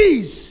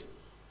 please.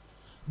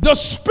 The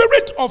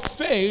spirit of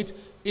faith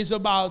is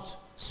about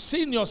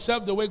seeing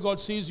yourself the way God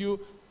sees you,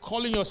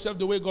 calling yourself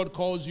the way God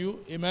calls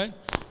you, amen,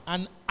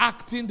 and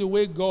acting the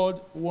way God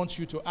wants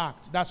you to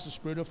act. That's the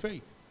spirit of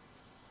faith.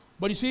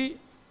 But you see,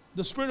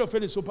 the spirit of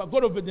faith is super. Go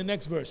over the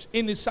next verse.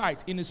 In his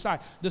sight, in his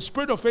sight. The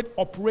spirit of faith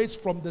operates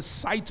from the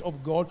sight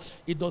of God.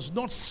 It does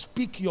not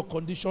speak your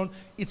condition.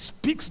 It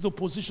speaks the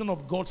position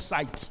of God's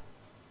sight.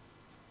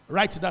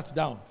 Write that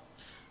down.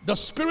 The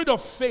spirit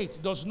of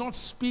faith does not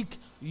speak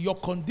your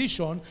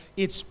condition.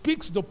 It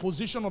speaks the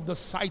position of the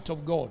sight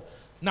of God.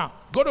 Now,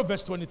 go to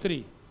verse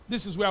 23.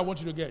 This is where I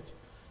want you to get.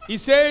 He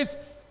says,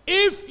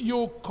 if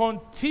you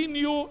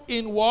continue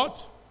in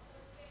what?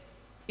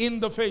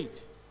 In the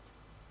faith.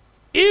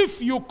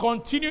 If you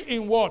continue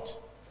in what?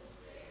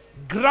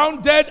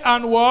 Grounded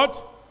and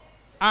what?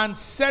 And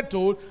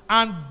settled,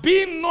 and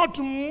be not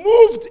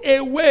moved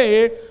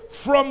away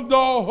from the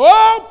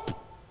hope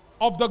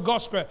of the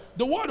gospel.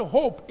 The word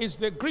hope is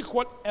the Greek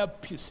word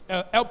elpis.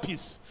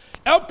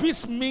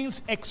 Elpis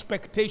means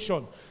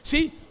expectation.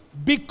 See,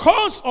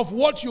 because of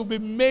what you've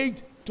been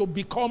made to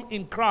become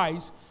in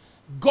Christ,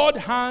 God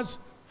has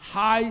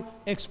high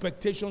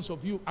expectations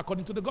of you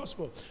according to the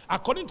gospel.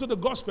 According to the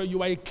gospel,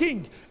 you are a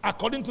king.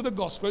 According to the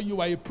gospel, you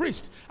are a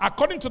priest.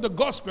 According to the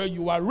gospel,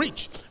 you are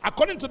rich.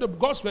 According to the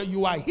gospel,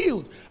 you are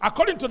healed.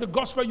 According to the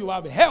gospel, you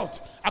have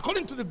health.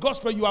 According to the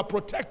gospel, you are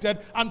protected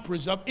and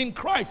preserved in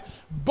Christ.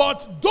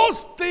 But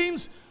those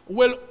things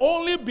will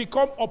only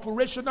become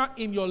operational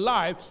in your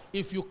life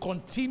if you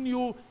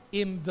continue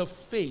in the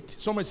faith.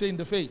 Somebody say in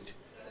the faith.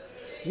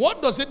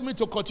 What does it mean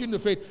to continue in the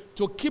faith?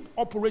 To keep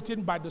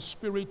operating by the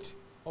spirit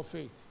of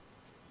faith.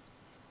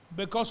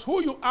 Because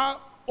who you are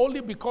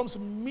only becomes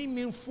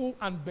meaningful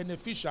and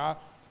beneficial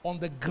on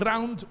the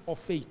ground of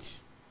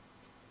faith.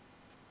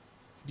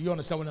 Do you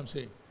understand what I'm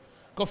saying?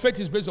 Because faith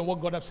is based on what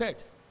God has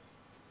said.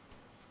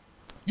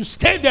 You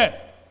stay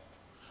there.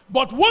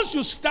 But once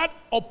you start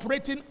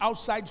operating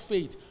outside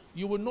faith,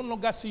 you will no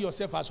longer see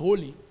yourself as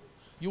holy.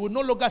 You will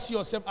no longer see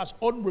yourself as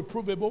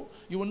unreprovable.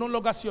 You will no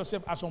longer see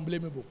yourself as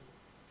unblameable.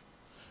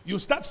 You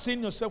start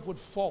seeing yourself with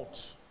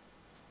fault.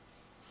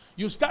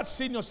 You start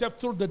seeing yourself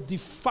through the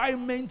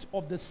defilement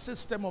of the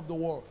system of the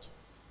world.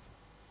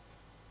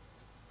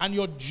 And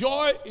your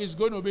joy is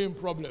going to be in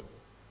problem.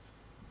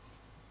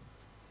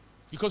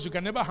 Because you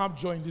can never have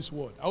joy in this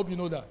world. I hope you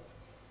know that.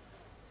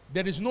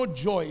 There is no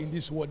joy in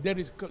this world.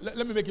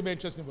 Let me make it very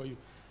interesting for you.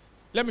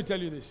 Let me tell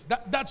you this.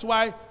 That's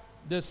why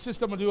the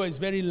system of the world is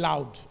very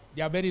loud.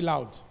 They are very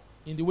loud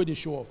in the way they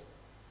show off.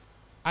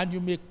 And you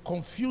may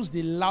confuse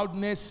the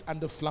loudness and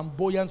the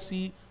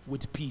flamboyancy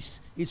with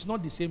peace. It's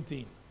not the same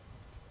thing.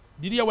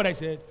 Did you hear what I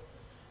said?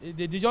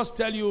 They just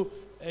tell you,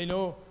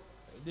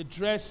 they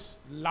dress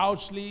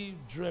loudly,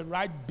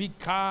 ride big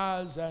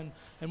cars, and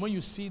when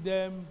you see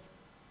them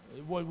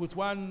with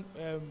one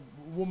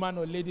woman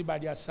or lady by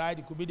their side,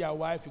 it could be their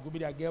wife, it could be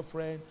their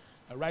girlfriend,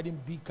 riding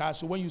big cars.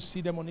 So when you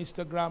see them on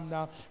Instagram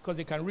now, because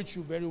they can reach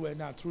you very well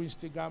now through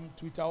Instagram,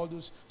 Twitter, all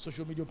those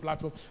social media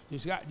platforms, you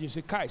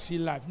say, Kai, see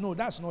life. No,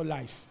 that's not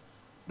life.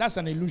 That's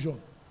an illusion. Do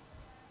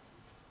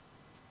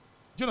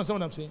you understand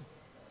what I'm saying?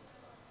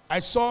 I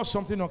saw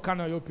something on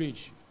Kanayo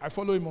page. I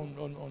follow him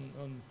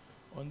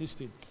on this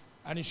thing.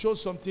 And he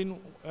shows something,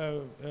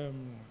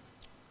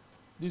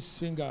 this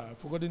singer, I've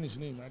forgotten his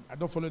name. I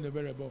don't follow him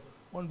very well, but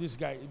one of these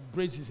guys, he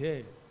braids his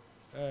hair.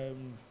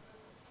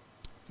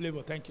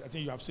 Flavor, thank you. I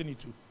think you have seen it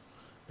too.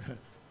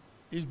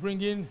 He's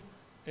bringing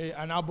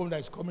an album that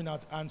is coming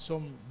out, and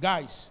some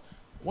guys,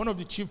 one of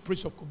the chief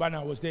priests of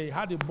Cubana was there. He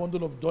had a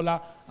bundle of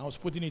 $1 and was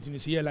putting it in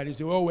his ear like this.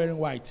 They were all wearing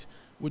white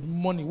with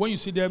money. When you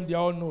see them, they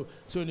all know.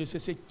 So they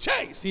say,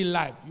 Chai, see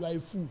life. You are a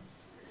fool.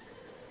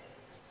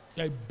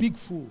 You are a big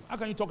fool. How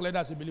can you talk like that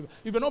as a believer?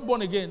 If you're not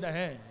born again,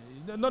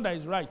 not that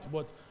is right,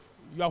 but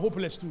you are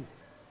hopeless too.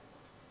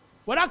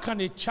 But how can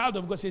a child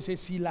of God say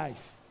see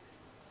life?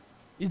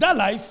 Is that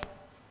life?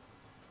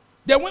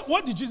 Then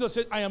what did Jesus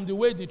say? I am the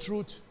way, the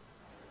truth.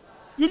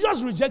 You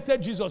just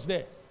rejected Jesus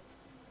there.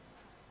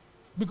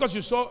 Because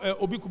you saw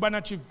Obi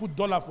Kubana chief put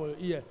 $1 for your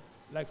ear,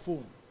 like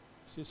phone.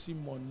 Say, see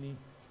money.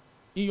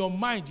 In your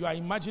mind, you are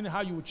imagining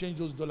how you will change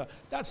those $.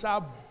 That's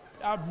how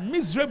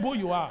miserable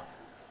you are.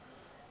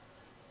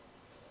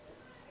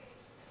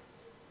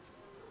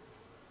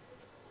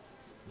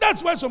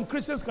 That's why some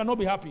Christians cannot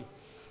be happy.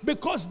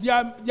 Because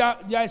their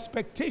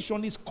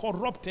expectation is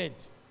corrupted.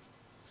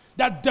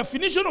 That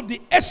definition of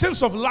the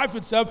essence of life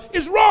itself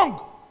is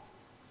wrong.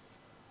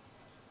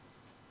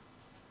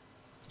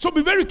 So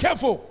be very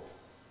careful.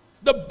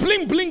 The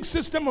bling-bling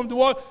system of the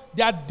world,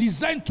 they are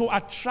designed to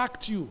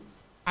attract you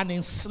and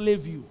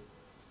enslave you.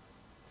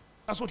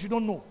 That's what you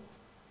don't know.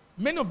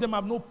 Many of them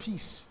have no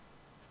peace.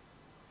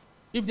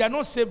 If they are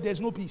not saved,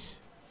 there's no peace.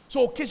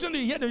 So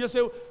occasionally you hear them just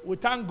say, we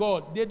thank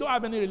God. They don't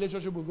have any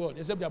relationship with God,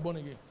 except they are born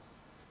again.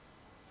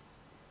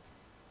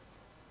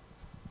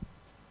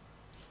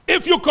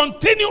 If you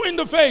continue in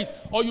the faith,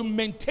 or you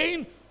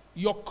maintain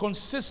your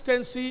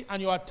consistency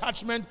and your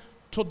attachment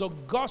to the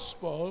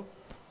gospel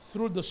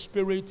through the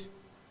spirit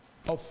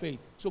of faith.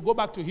 So go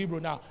back to Hebrew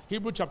now.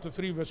 Hebrew chapter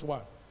 3, verse 1.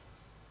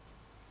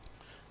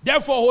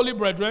 Therefore, holy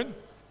brethren,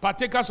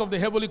 partakers of the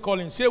heavenly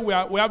calling. Say we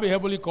have a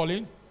heavenly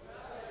calling.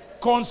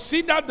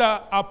 Consider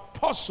the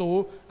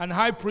apostle and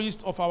high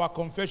priest of our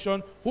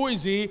confession. Who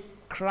is he?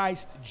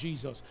 Christ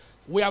Jesus.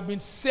 We have been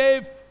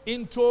saved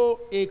into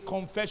a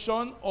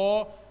confession,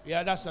 or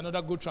that's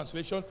another good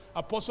translation.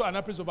 Apostle and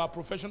high priest of our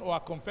profession or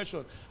our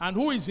confession. And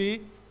who is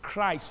he?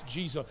 Christ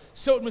Jesus.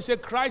 So let me say,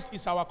 Christ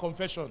is our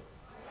confession.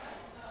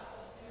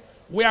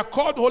 We are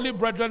called holy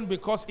brethren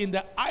because in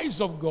the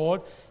eyes of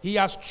God, he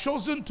has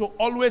chosen to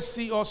always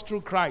see us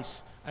through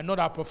Christ and not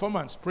our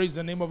performance. Praise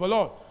the name of the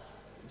Lord.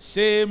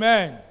 Say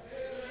amen. Amen.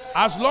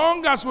 As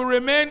long as we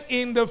remain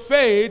in the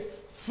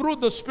faith through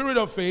the spirit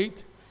of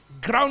faith,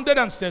 grounded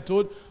and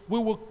settled, we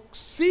will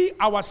see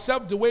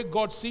ourselves the way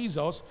God sees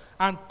us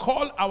and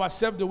call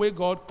ourselves the way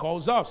God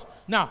calls us.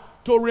 Now,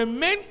 to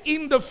remain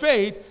in the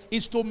faith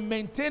is to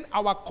maintain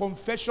our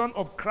confession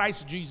of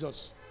Christ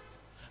Jesus.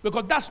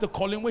 Because that's the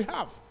calling we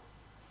have.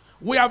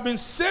 We have been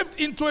saved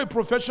into a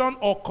profession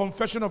or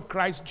confession of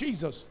Christ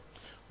Jesus.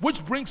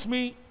 Which brings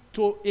me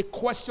to a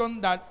question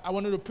that I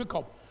wanted to pick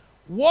up.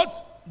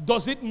 What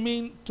does it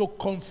mean to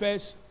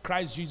confess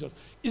Christ Jesus?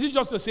 Is it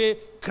just to say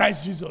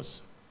Christ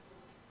Jesus?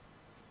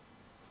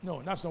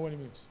 No, that's not what it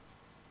means.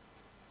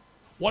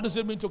 What does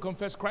it mean to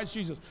confess Christ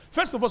Jesus?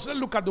 First of all, let's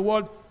look at the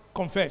word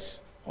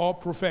confess or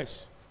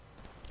profess.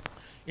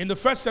 In the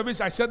first service,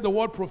 I said the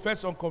word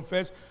profess or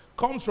confess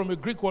comes from a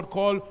Greek word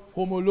called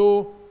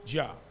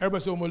homologia.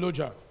 Everybody say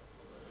homologia.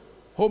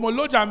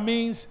 Homologia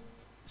means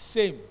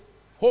same.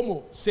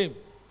 Homo, same.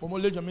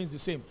 Homologia means the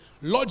same.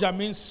 Logia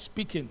means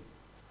speaking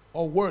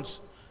or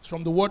words. It's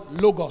from the word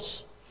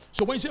logos.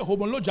 So when you say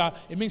homologia,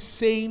 it means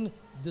saying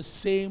the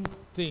same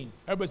thing.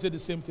 Everybody say the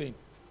same thing.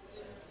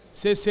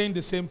 Say saying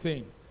the same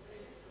thing.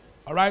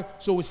 All right?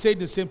 So we say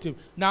the same thing.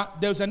 Now,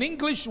 there's an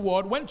English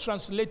word. When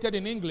translated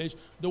in English,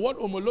 the word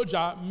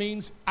homologia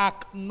means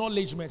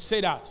acknowledgement.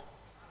 Say that.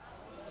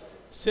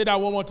 Say that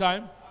one more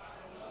time.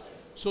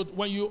 So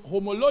when you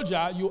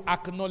homologia, you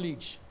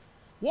acknowledge.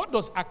 What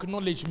does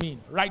acknowledge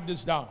mean? Write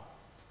this down.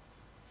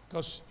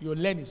 Because you're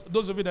learning.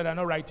 Those of you that are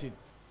not writing,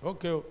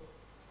 okay,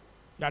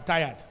 you're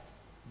tired.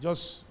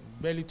 Just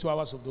barely 2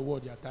 hours of the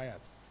word, you're tired.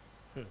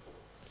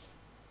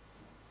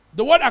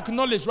 The word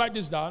acknowledge, write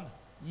this down,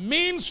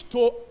 means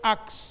to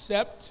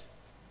accept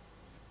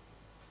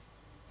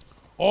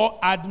or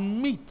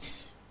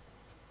admit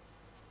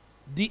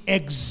the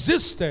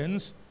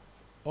existence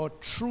or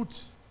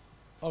truth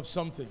of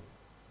something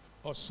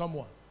or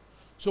someone.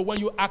 So when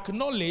you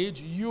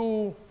acknowledge,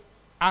 you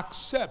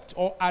accept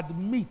or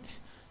admit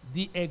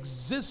the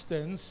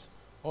existence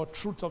or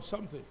truth of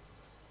something.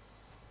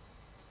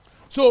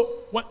 So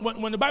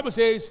when the Bible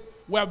says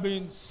we have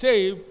been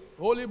saved,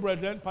 holy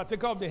brethren,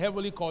 partaker of the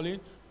heavenly calling,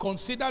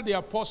 consider the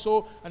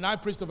apostle and high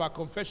priest of our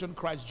confession,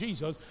 Christ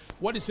Jesus,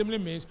 what it simply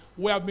means,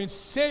 we have been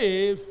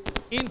saved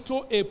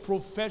into a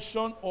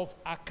profession of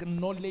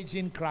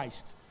acknowledging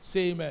Christ.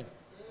 Say amen.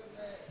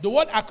 The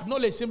word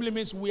acknowledge simply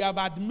means we have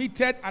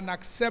admitted and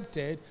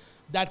accepted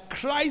that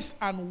Christ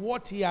and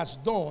what he has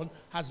done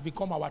has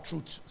become our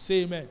truth.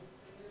 Say amen.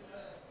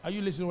 Are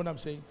you listening to what I'm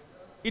saying?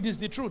 It is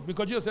the truth,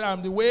 because Jesus said, I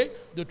am the way,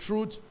 the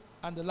truth,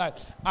 and the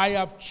life. I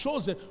have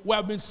chosen, we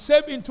have been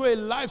saved into a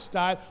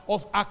lifestyle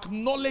of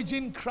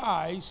acknowledging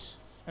Christ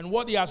and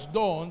what he has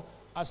done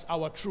as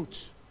our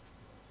truth.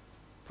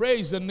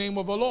 Praise the name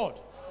of the Lord.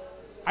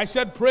 I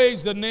said,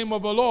 praise the name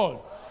of the Lord.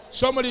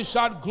 Somebody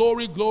shout,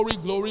 glory, glory,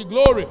 glory,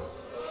 glory.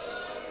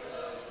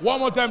 One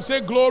more time, say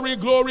glory,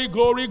 glory,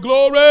 glory,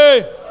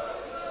 glory.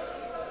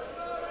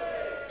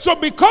 So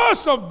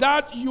because of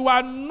that, you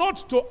are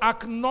not to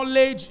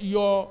acknowledge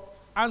your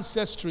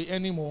ancestry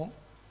anymore.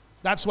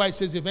 That's why it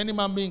says, if any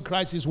man be in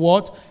Christ is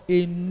what?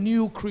 A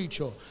new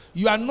creature.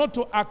 You are not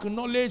to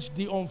acknowledge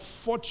the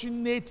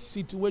unfortunate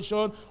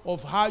situation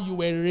of how you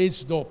were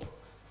raised up.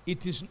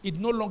 It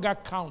no longer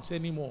counts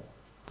anymore.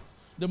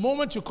 The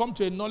moment you come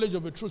to a knowledge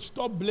of the truth,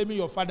 stop blaming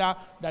your father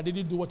that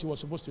didn't do what he was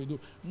supposed to do.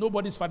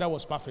 Nobody's father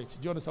was perfect.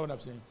 Do you understand what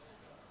I'm saying?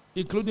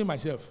 Including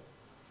myself.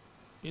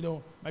 You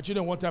know, my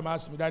children one time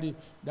asked me, Daddy,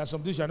 there's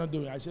some things you're not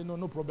doing. I said, no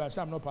problem. I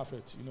said, I'm not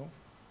perfect, you know.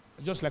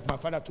 Just like my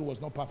father too was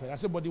not perfect. I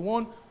said, but the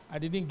one I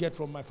didn't get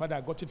from my father,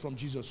 I got it from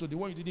Jesus. So the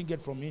one you didn't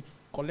get from me,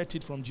 collect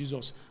it from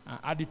Jesus and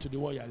add it to the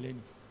one you're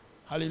learning.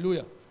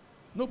 Hallelujah.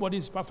 Nobody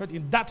is perfect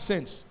in that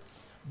sense.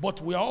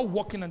 But we are all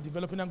working and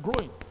developing and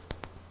growing.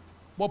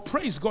 But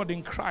praise God,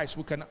 in Christ,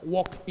 we can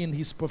walk in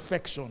his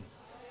perfection.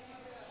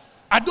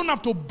 I don't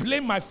have to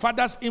blame my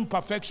father's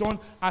imperfection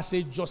as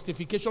a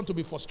justification to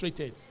be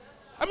frustrated.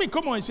 I mean,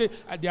 come on and say,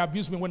 they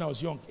abused me when I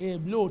was young. Hey,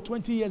 no,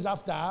 20 years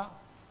after,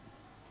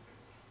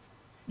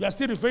 you are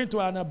still referring to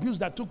an abuse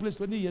that took place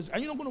 20 years,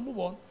 and you're not going to move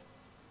on.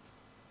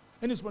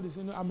 And somebody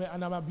say, no, I'm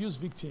an abuse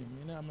victim.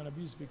 You know, I'm an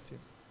abuse victim.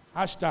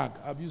 Hashtag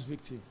abuse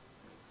victim.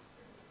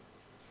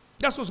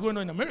 That's what's going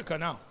on in America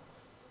now.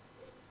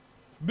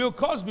 Bill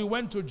Cosby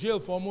went to jail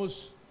for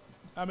almost,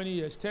 how many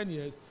years? 10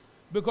 years.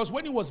 Because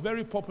when he was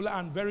very popular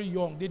and very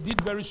young, they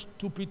did very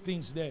stupid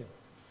things there.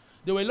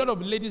 There were a lot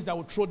of ladies that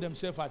would throw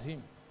themselves at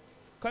him.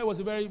 Because he was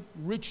a very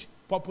rich,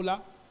 popular.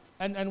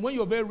 And when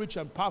you're very rich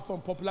and powerful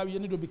and popular, you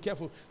need to be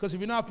careful. Because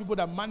if you don't have people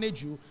that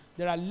manage you,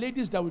 there are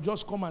ladies that will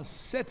just come and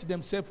set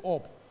themselves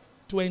up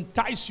to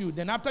entice you.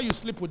 Then after you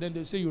sleep with them,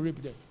 they say you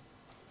rape them.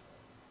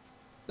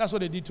 That's what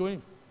they did to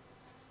him.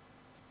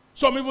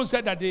 Some even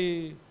said that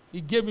he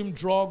gave him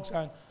drugs.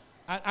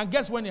 And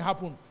guess when it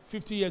happened?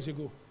 50 years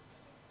ago.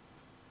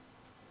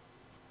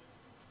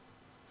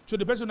 So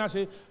the person now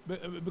say,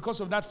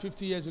 because of that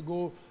 50 years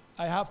ago,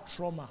 I have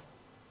trauma.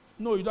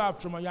 No, you don't have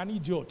trauma. You're an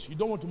idiot. You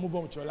don't want to move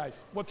on with your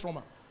life. What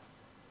trauma?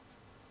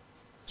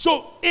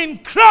 So in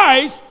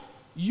Christ,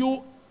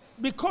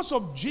 because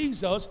of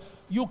Jesus,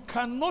 you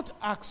cannot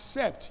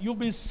accept. You've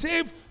been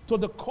saved to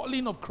the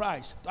calling of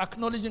Christ,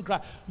 acknowledging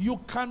Christ. You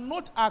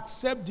cannot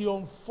accept the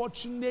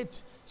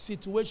unfortunate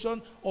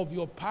situation of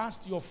your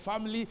past, your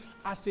family,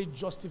 as a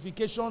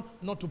justification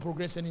not to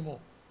progress anymore.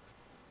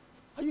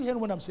 Are you hearing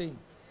what I'm saying?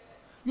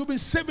 You've been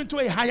saved into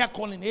a higher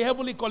calling, a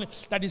heavenly calling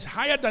that is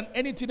higher than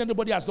anything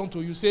anybody has done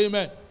to you. Say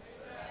amen.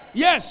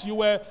 Yes, you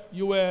were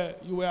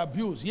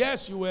abused.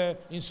 Yes, you were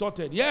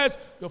insulted. Yes,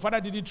 your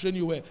father didn't train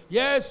you well.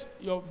 Yes,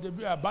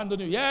 they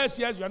abandoned you. Yes,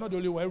 you are not the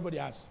only one. Everybody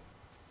has.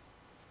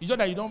 It's just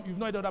that you've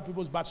not heard other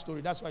people's bad story.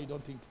 That's why you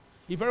don't think.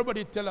 If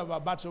everybody tell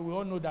about bad story, we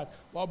all know that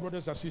we're all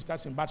brothers and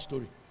sisters in bad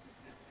story. Do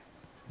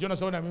you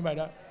understand what I mean by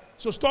that?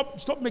 So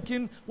stop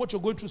making what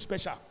you're going through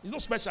special. It's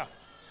not special.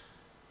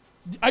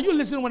 Are you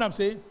listening to what I'm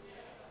saying?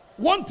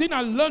 One thing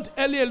I learned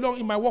early along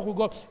in my walk with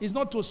God is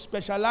not to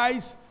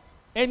specialize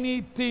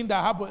anything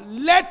that happens.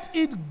 Let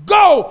it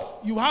go.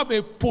 You have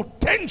a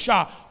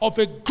potential of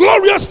a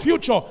glorious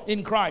future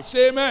in Christ.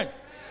 Say amen.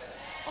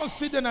 Don't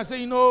sit there and say,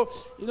 then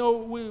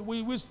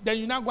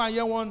you're not going to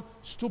hear one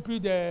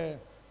stupid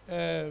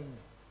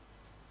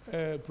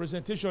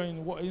presentation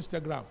in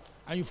Instagram,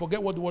 and you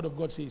forget what the Word of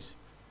God says.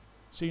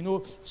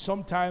 So,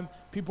 sometimes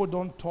people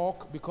don't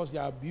talk because they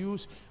are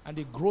abused, and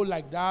they grow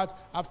like that.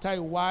 After a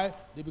while,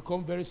 they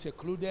become very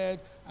secluded,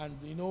 and,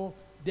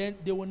 then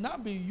they will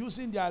not be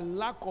using their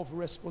lack of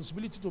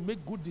responsibility to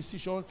make good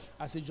decisions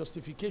as a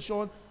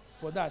justification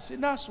for that. See,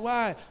 that's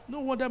why.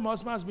 No wonder my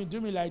husband has been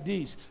doing me like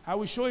this. I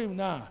will show him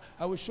now.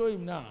 I will show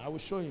him now. I will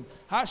show him.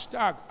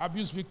 Hashtag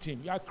abuse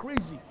victim. You are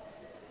crazy.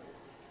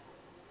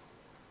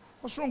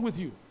 What's wrong with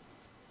you?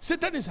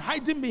 Satan is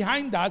hiding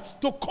behind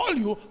that to call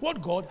you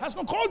what God has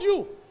not called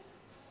you.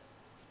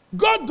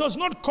 God does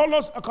not call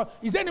us.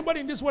 Is there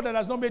anybody in this world that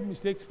has not made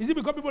mistake? Is it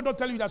because people don't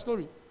tell you that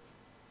story?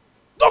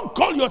 Don't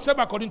call yourself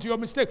according to your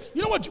mistake.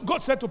 You know what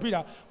God said to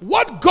Peter?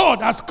 What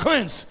God has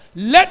cleansed,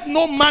 let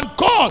no man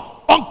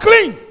call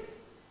unclean.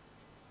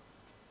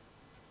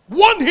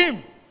 Warned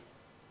him.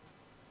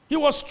 He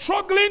was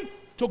struggling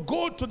to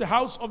go to the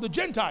house of the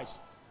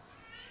Gentiles.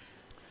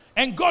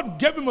 And God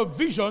gave him a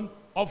vision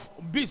of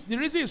beasts. The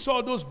reason he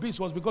saw those beasts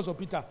was because of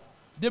Peter.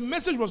 The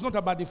message was not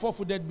about the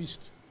four-footed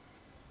beast.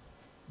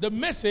 The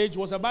message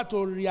was about to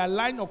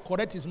realign or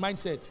correct his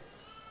mindset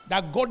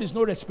that God is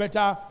no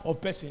respecter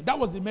of person. That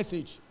was the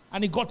message,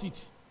 and he got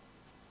it.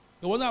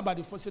 It wasn't about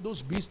the first.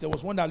 Those beasts. There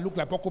was one that looked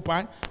like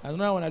porcupine, and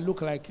another one that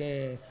looked like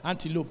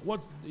antelope.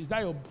 What is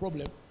that your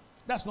problem?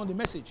 That's not the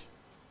message.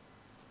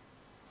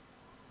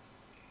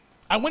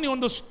 And when he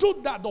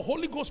understood that, the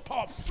Holy Ghost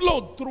power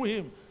flowed through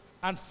him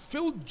and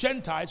filled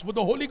Gentiles with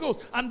the Holy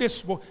Ghost. And they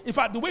spoke. In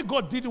fact, the way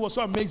God did it was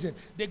so amazing.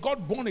 They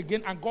got born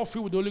again and got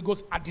filled with the Holy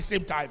Ghost at the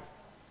same time.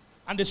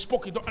 And they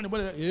spoke it. And they were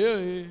like,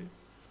 yeah.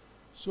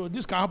 So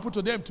this can happen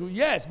to them too.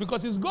 Yes,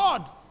 because it's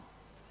God.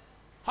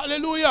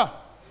 Hallelujah.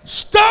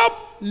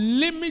 Stop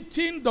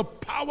limiting the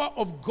power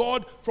of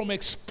God from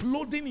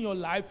exploding in your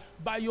life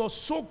by your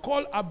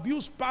so-called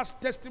abuse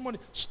past testimony.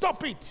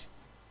 Stop it.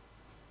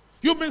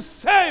 You've been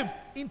saved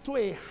into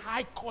a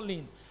high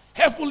calling,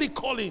 heavenly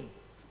calling.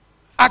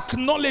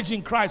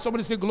 Acknowledging Christ.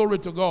 Somebody say glory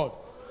to God.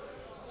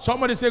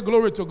 Somebody say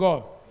glory to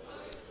God.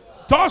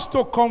 Thus,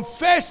 to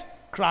confess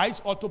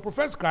Christ or to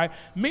profess Christ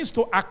means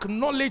to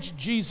acknowledge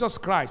Jesus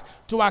Christ,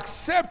 to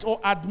accept or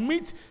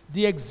admit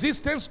the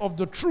existence of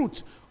the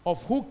truth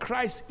of who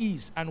Christ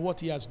is and what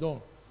he has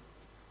done.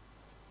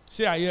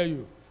 Say, I hear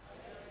you.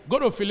 Go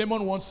to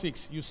Philemon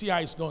 1:6. You see how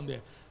it's done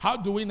there. How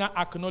do we now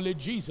acknowledge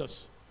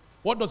Jesus?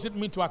 What does it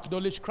mean to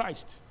acknowledge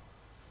Christ?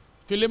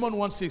 Philemon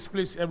 1:6,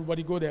 please,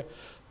 everybody go there.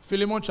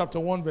 Philemon chapter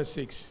 1, verse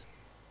 6.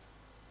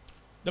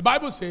 The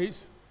Bible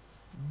says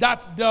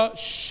that the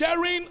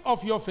sharing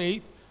of your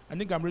faith, I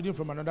think I'm reading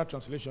from another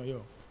translation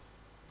here,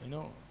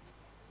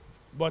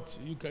 but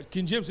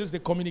King James says the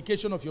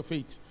communication of your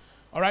faith.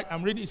 All right,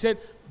 I'm reading. It said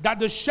that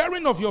the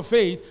sharing of your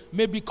faith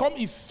may become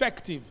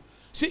effective.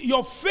 See,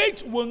 your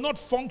faith will not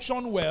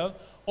function well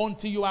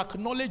until you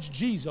acknowledge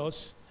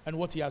Jesus and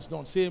what he has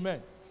done. Say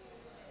amen.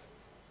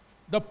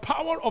 The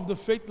power of the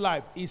faith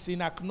life is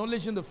in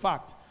acknowledging the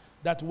fact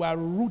that we are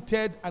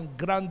rooted and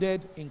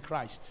grounded in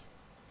Christ.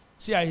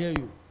 See, I hear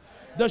you.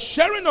 The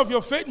sharing of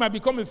your faith might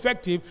become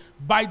effective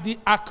by the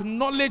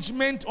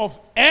acknowledgement of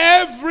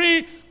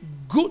every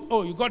good.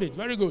 Oh, you got it.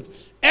 Very good.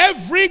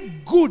 Every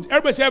good.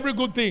 Everybody say every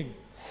good thing.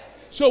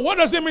 So what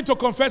does it mean to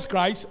confess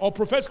Christ or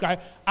profess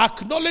Christ?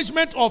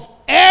 Acknowledgement of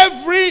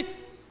every.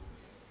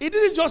 It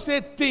didn't just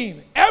say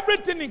thing.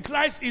 Everything in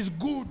Christ is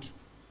good.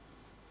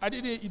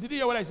 You didn't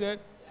hear what I said?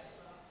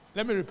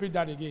 Let me repeat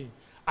that again.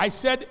 I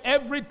said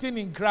everything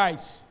in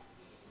Christ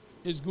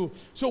is good.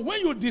 So when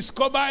you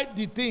discover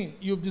the thing,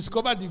 you've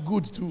discovered the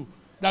good too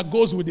that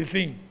goes with the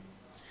thing.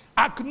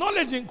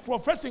 Acknowledging,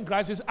 professing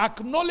Christ is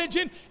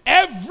acknowledging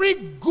every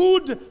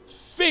good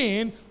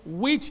thing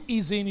which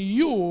is in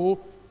you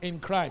in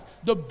Christ.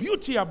 The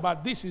beauty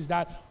about this is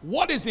that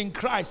what is in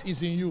Christ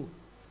is in you.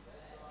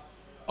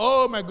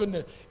 Oh my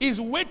goodness.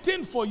 He's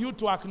waiting for you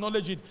to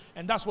acknowledge it.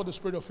 And that's what the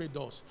Spirit of faith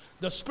does.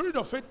 The Spirit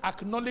of faith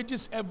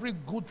acknowledges every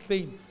good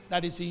thing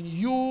that is in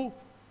you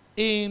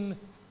in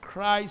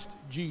Christ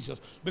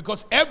Jesus.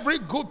 Because every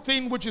good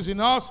thing which is in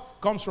us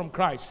comes from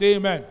Christ. Say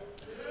amen.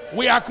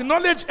 We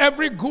acknowledge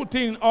every good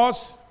thing in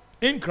us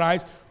in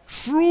Christ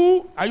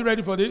through, are you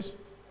ready for this?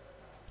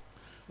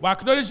 We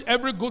acknowledge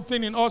every good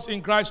thing in us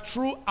in Christ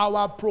through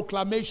our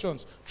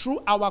proclamations,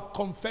 through our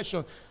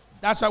confession.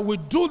 That's how we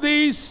do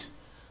this,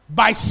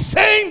 by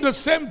saying the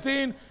same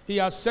thing he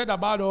has said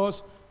about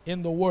us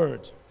in the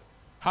word.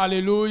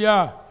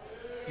 Hallelujah.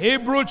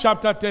 Hebrews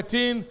chapter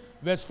 13,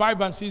 verse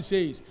 5 and 6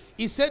 says,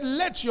 he said,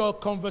 let your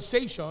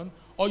conversation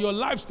or your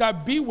lifestyle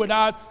be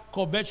without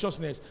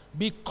covetousness.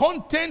 Be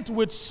content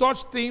with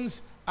such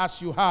things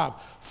as you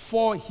have.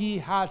 For he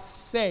has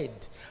said,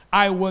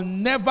 I will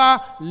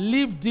never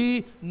leave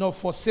thee nor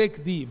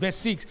forsake thee. Verse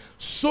 6,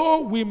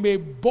 so we may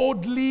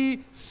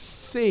boldly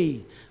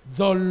say,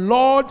 the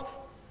Lord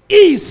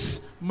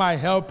is my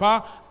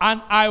helper,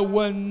 and I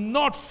will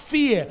not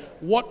fear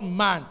what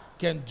man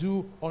can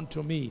do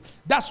unto me.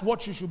 That's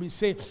what you should be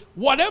saying.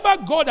 Whatever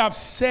God has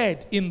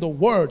said in the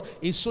word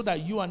is so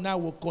that you and I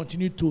will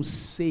continue to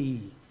say.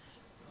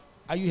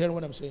 Are you hearing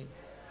what I'm saying?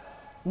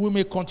 We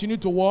may continue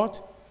to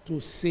what? To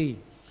say.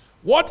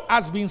 What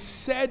has been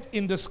said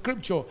in the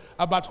scripture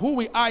about who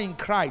we are in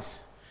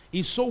Christ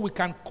is so we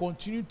can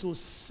continue to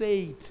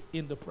say it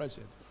in the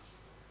present.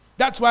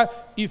 That's why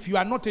if you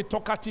are not a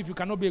talkative, you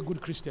cannot be a good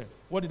Christian.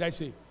 What did I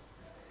say?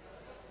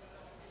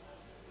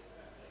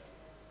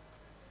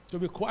 To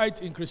be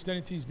quiet in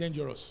Christianity is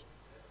dangerous.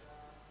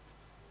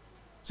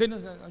 Say, no,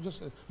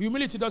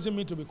 humility doesn't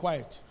mean to be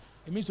quiet.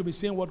 It means to be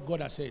saying what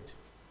God has said.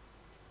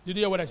 Did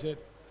you hear what I said?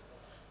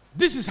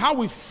 This is how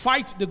we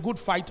fight the good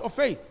fight of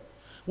faith.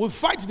 We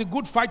fight the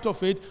good fight of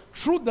faith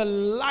through the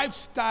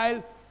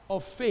lifestyle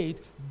of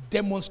faith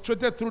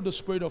demonstrated through the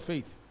spirit of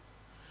faith.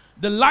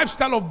 The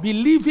lifestyle of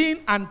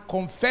believing and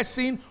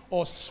confessing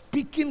or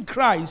speaking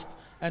Christ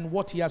and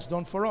what he has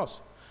done for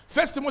us.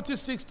 1 Timothy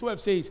 6:12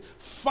 says,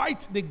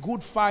 fight the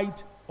good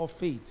fight of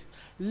faith.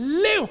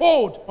 Lay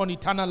hold on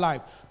eternal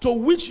life, to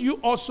which you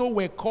also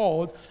were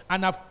called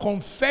and have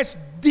confessed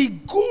the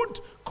good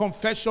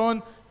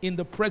confession in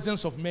the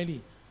presence of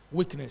many.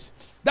 Weakness.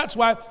 That's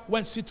why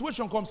when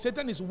situation comes,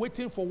 Satan is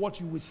waiting for what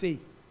you will say.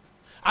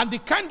 And the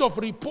kind of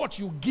report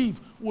you give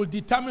will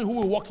determine who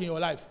will walk in your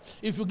life.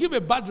 If you give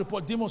a bad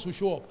report, demons will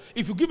show up.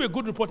 If you give a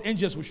good report,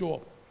 angels will show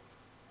up.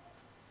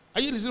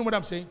 Are you listening to what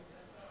I'm saying?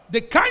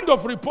 The kind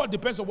of report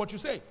depends on what you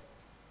say.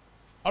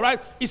 All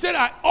right? He said,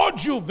 I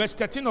urge you, verse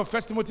 13 of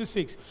 1 Timothy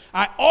 6,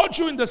 I urge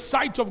you in the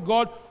sight of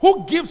God,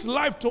 who gives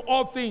life to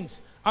all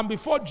things, and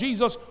before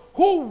Jesus,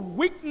 who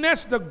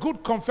witnessed the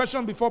good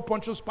confession before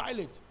Pontius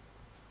Pilate.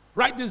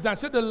 Write this down.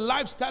 Say the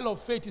lifestyle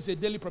of faith is a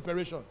daily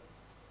preparation.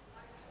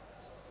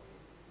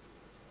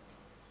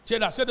 Say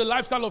that. Say the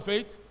lifestyle of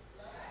faith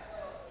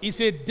is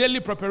a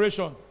daily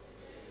preparation.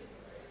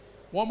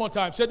 One more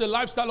time. Say the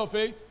lifestyle of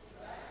faith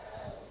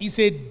is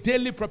a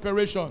daily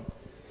preparation.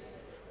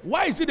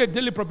 Why is it a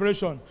daily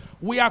preparation?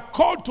 We are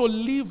called to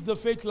live the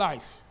faith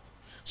life.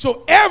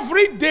 So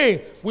every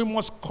day we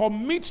must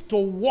commit to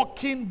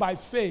walking by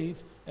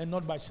faith and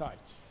not by sight.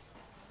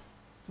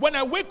 When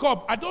I wake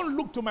up, I don't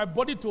look to my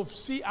body to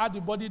see how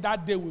the body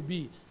that day will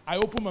be. I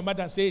open my mouth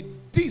and say,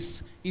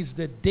 this is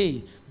the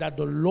day that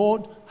the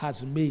Lord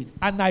has made.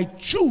 And I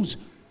choose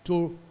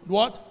to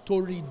what?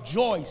 To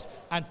rejoice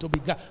and to be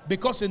glad.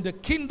 Because in the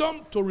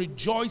kingdom, to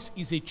rejoice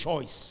is a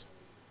choice.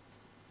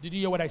 Did you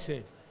hear what I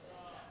said?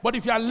 But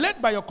if you are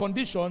led by your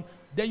condition,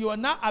 then you will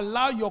not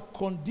allow your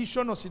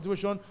condition or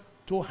situation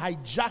to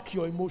hijack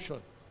your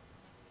emotion.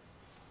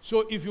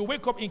 So if you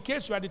wake up, in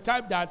case you are the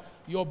type that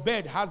your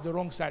bed has the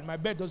wrong side, my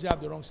bed doesn't have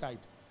the wrong side.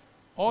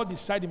 All the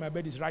side in my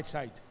bed is right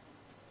side.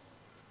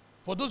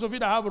 For those of you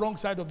that have the wrong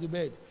side of the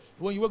bed,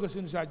 when you wake up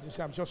inside, you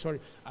say, I'm so sorry,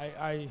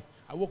 I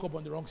woke up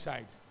on the wrong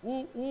side.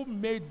 Who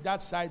made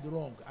that side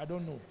wrong? I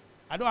don't know.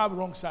 I don't have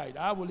wrong side.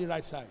 I have only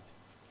right side.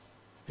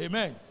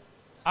 Amen.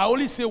 I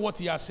only say what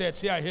he has said.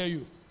 Say, I hear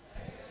you.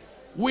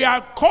 We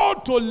are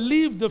called to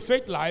live the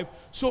faith life,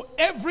 so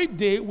every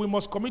day we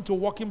must commit to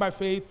walking by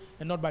faith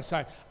and not by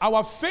sight.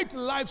 Our faith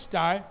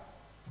lifestyle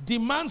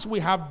demands we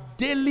have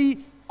daily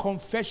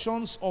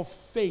confessions of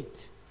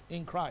faith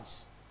in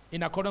Christ,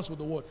 in accordance with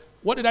the word.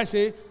 What did I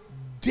say?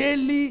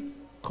 Daily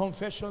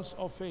confessions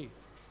of faith.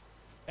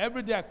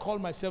 Every day I call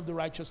myself the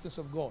righteousness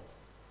of God.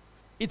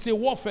 It's a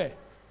warfare.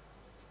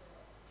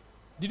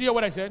 Did you hear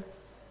what I said?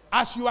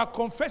 As you are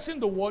confessing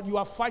the word, you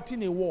are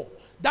fighting a war.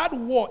 That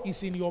war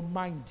is in your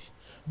mind.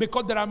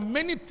 Because there are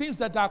many things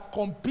that are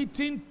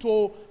competing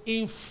to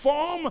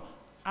inform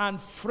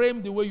and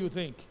frame the way you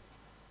think.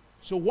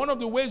 So one of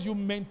the ways you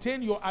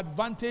maintain your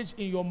advantage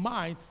in your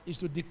mind is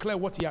to declare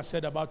what he has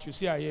said about you.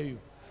 See, I hear you.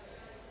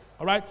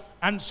 All right?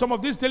 And some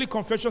of these daily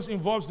confessions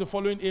involves the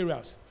following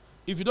areas.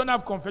 If you don't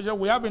have confession,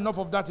 we have enough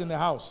of that in the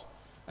house.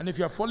 And if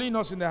you are following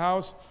us in the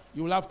house,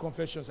 you will have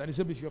confessions. And he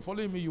said, if you're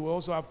following me, you will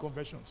also have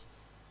confessions.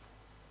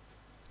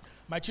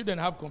 My children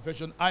have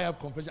confession. I have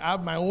confession. I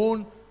have my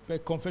own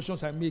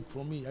confessions I make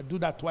for me. I do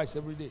that twice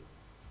every day.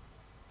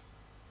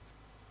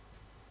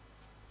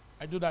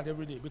 I do that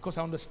every day because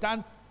I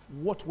understand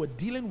what we're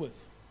dealing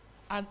with.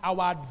 And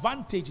our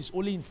advantage is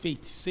only in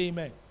faith. Say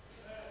amen.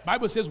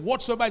 Bible says,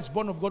 whatsoever is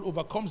born of God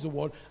overcomes the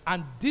world.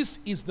 And this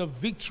is the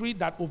victory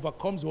that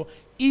overcomes the world,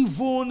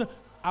 even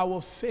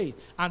our faith.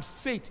 And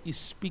faith is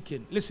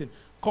speaking. Listen,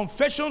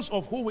 confessions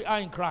of who we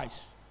are in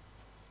Christ.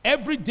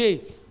 Every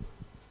day,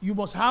 you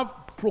must have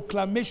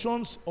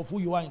proclamations of who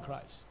you are in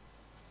Christ.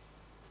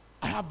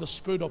 I have the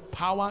spirit of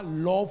power,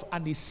 love,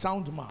 and a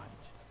sound mind.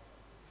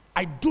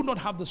 I do not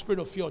have the spirit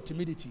of fear or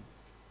timidity.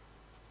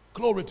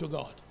 Glory to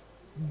God.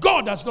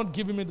 God has not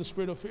given me the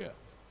spirit of fear.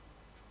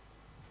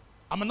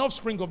 I'm an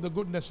offspring of the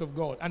goodness of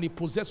God and a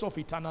possessor of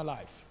eternal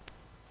life.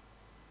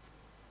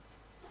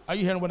 Are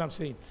you hearing what I'm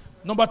saying?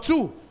 Number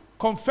 2,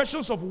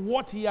 confessions of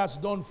what he has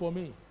done for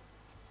me.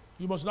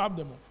 You must have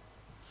them.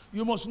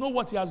 You must know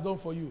what he has done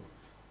for you.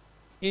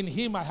 In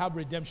him I have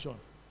redemption.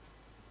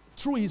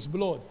 Through his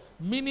blood.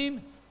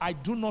 Meaning I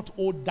do not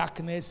owe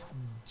darkness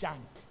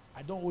junk.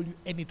 I don't owe you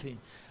anything.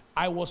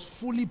 I was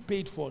fully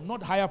paid for,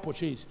 not hire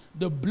purchase.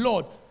 The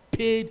blood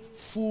paid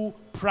full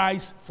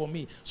price for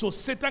me. So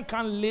Satan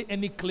can't lay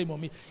any claim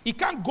on me. He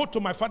can't go to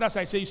my father's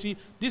side and say, you see,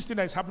 this thing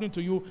that is happening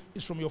to you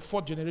is from your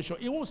fourth generation.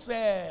 He won't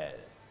say,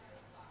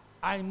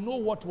 I know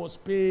what was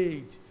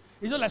paid.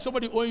 It's just like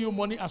somebody owing you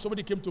money and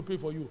somebody came to pay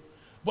for you.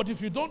 But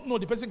if you don't know,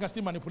 the person can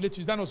still manipulate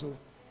you. Is that also?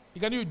 He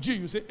can do G,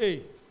 you say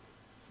A.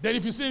 Then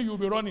if you say you'll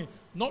be running,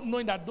 not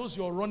knowing that those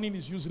you're running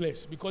is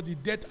useless because the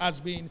debt has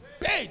been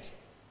paid.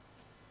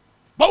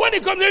 But when he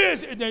comes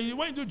here,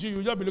 when you do G,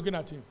 you'll just be looking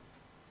at him.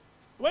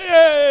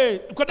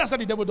 Hey, because that's how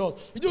the devil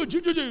does. You do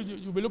G,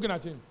 you'll be looking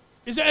at him.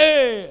 He say,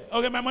 hey,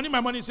 okay, my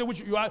money. He say, which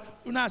you are?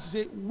 You now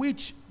say,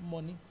 which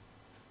money?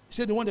 He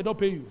said, the one that don't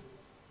pay you.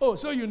 Oh,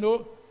 so you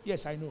know?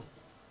 Yes, I know.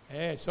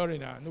 Hey, sorry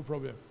now, no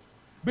problem.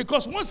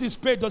 Because once he's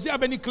paid, does he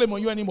have any claim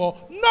on you anymore?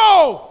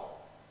 No!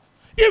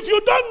 If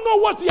you don't know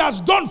what he has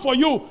done for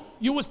you,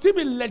 you will still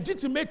be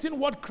legitimating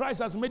what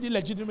Christ has made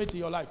illegitimate in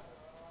your life.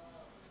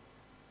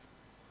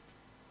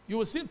 You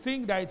will still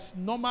think that it's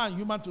normal and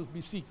human to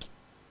be sick,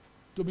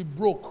 to be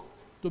broke,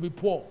 to be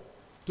poor,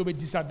 to be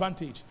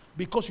disadvantaged,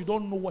 because you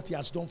don't know what he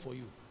has done for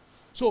you.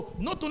 So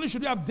not only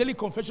should you have daily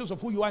confessions of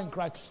who you are in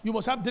Christ, you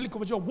must have daily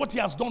confessions of what he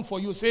has done for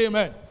you. Say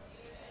amen. Amen.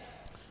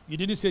 You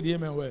didn't say the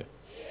amen well.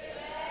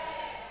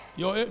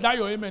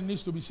 Your amen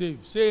needs to be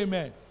saved. Say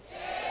amen.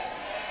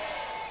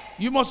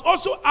 You must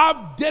also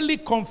have daily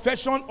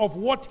confession of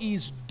what he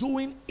is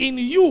doing in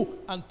you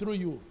and through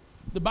you.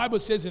 The Bible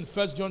says in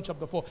 1 John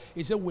chapter 4,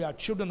 it says we are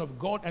children of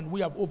God and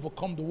we have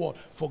overcome the world.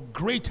 For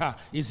greater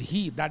is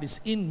he that is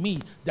in me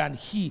than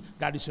he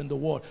that is in the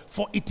world.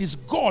 For it is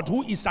God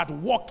who is at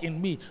work in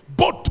me,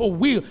 both to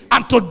will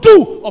and to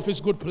do of his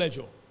good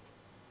pleasure.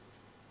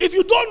 If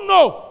you don't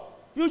know,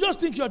 you just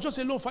think you are just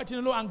alone, fighting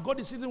alone, and God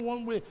is sitting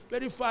one way,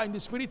 very far in the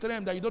spirit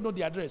realm that you don't know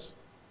the address.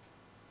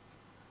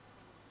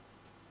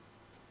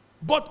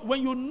 But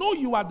when you know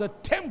you are the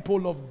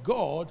temple of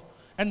God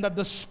and that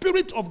the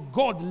Spirit of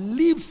God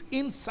lives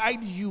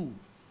inside you,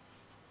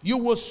 you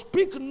will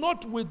speak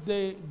not with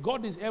the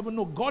God is heaven,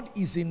 no, God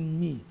is in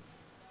me.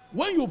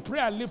 When you pray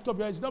and lift up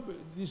your hands,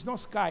 it's not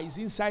sky, it's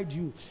inside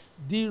you.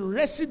 The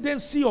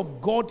residency of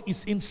God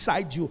is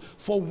inside you,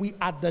 for we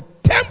are the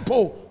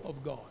temple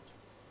of God.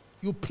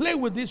 You play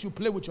with this, you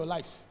play with your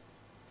life.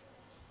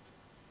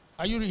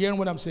 Are you hearing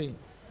what I'm saying?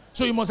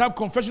 So you must have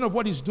confession of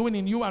what he's doing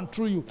in you and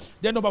through you.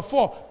 Then number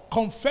 4,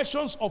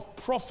 confessions of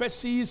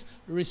prophecies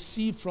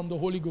received from the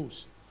Holy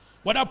Ghost.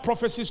 Whether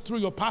prophecies through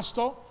your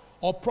pastor,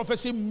 or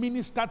prophecy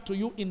ministered to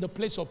you in the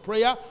place of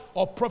prayer,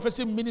 or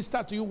prophecy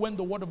ministered to you when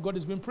the word of God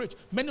is being preached.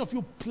 Many of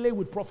you play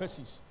with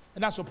prophecies,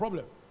 and that's your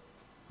problem.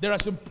 There are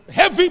some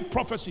heavy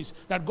prophecies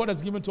that God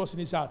has given to us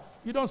in his heart.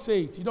 You don't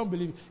say it. You don't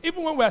believe it.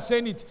 Even when we are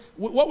saying it,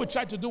 what we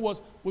try to do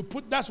was,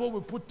 that's what we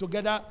put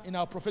together in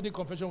our prophetic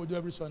confession we do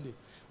every Sunday.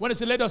 When they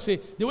say, let us say,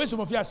 the way some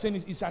of you are saying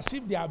it is as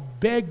if they are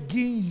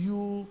begging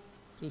you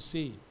to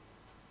say.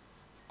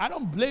 I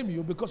don't blame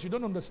you because you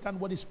don't understand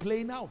what is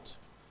playing out.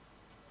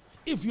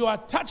 If your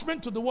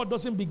attachment to the word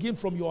doesn't begin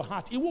from your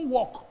heart, it won't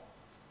work.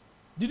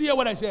 Did you hear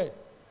what I said?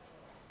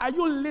 Are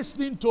you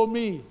listening to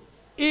me?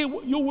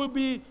 You will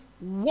be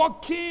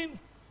walking,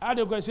 how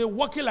do you say,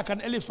 walking like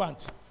an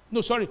elephant.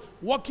 No, sorry,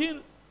 walking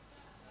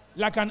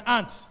like an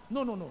ant.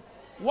 No.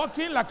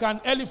 Walking like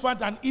an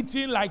elephant and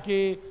eating like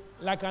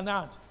an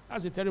ant.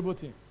 That's a terrible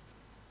thing.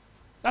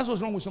 That's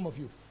what's wrong with some of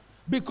you.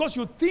 Because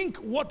you think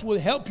what will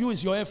help you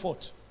is your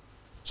effort.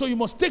 So you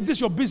must take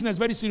this your business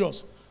very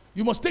serious.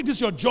 You must take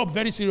this your job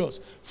very serious.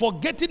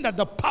 Forgetting that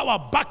the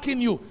power backing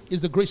you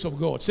is the grace of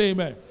God. Say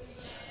amen.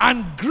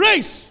 And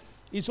grace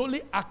is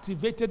only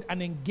activated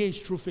and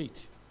engaged through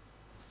faith.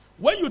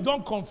 When you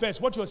don't confess,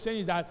 what you're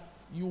saying is that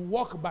you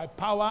walk by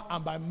power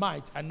and by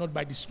might and not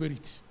by the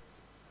Spirit.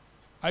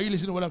 Are you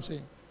listening to what I'm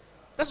saying?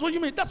 That's what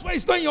you mean. That's why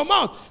it's not in your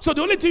mouth. So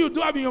the only thing you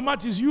do have in your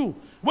mouth is you.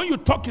 When you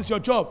talk, it's your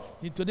job.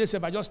 Today, say,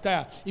 I just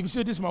tired. If you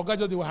say this, my guy,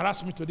 they will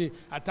harass me today.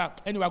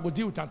 Attack. Anyway, I go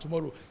deal with them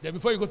tomorrow. Then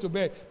before you go to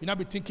bed, you'll not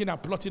be thinking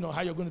and plotting on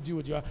how you're going to deal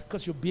with you.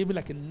 Because you're behaving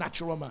like a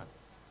natural man.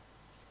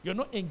 You're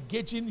not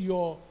engaging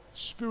your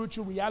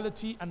spiritual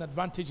reality and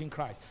advantage in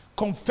Christ.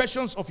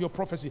 Confessions of your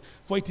prophecy.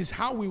 For it is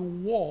how we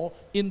war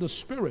in the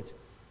Spirit.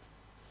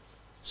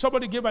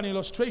 Somebody gave an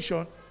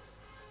illustration.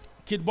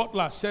 Kid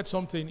Butler said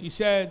something. He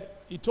said,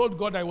 he told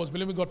God that he was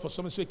believing God for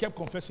something, so he kept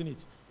confessing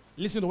it.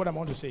 Listen to what I'm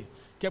going to say.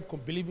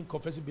 Kept believing,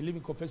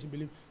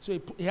 confessing. So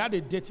he had a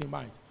date in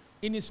mind.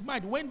 In his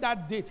mind, when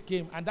that date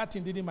came and that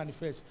thing didn't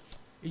manifest,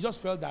 he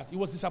just felt that. He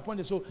was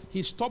disappointed, so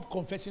he stopped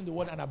confessing the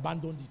word and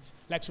abandoned it.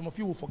 Like some of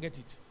you will forget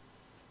it.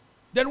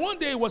 Then one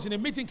day he was in a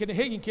meeting, Kenneth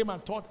Hagin came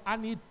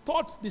and he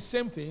taught the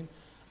same thing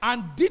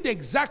and did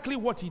exactly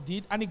what he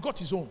did, and he got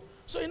his own.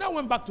 So he now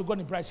went back to God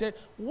in prayer and said,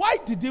 why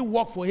did it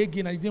work for Hagin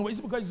and it didn't work? He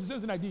said, because it's the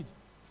same thing I did.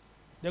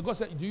 Then God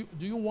said, do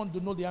you want to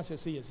know the answer?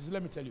 Say yes. He said,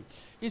 let me tell you.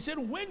 He said,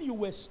 when you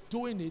were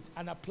doing it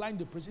and applying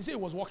the principle, he said it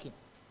was working.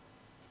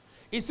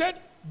 He said,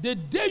 the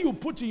day you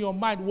put in your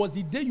mind was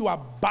the day you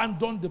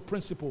abandoned the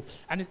principle.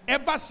 And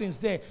ever since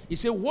there, he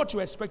said, what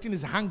you're expecting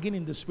is hanging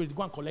in the spirit.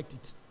 Go and collect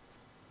it.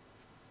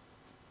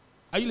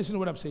 Are you listening to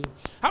what I'm saying?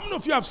 How many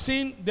of you have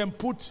seen them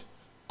put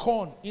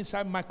corn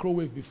inside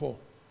microwave before?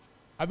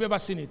 Have you ever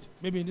seen it?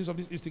 Maybe in this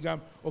Instagram.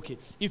 Okay.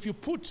 If you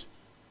put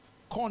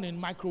corn in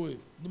microwave,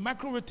 the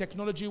microwave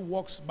technology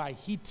works by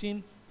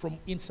heating from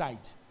inside.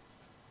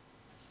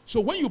 So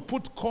when you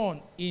put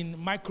corn in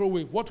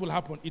microwave, what will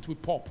happen? It will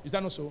pop. Is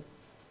that not so?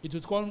 It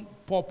will call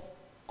pop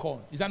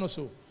corn. Is that not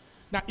so?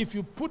 Now, if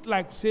you put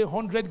like, say,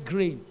 100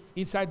 grain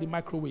inside the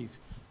microwave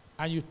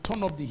and you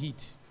turn up the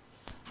heat,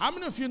 how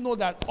many of you know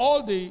that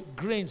all the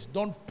grains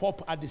don't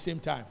pop at the same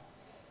time?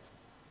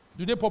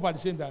 Do they pop at the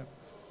same time?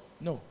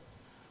 No.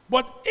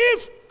 But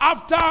if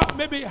after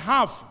maybe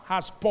half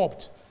has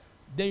popped,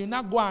 then you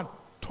now go and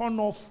turn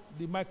off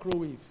the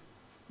microwave,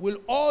 will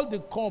all the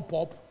corn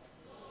pop?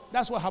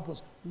 That's what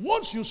happens.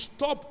 Once you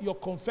stop your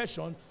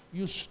confession,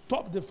 you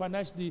stop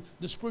the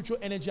spiritual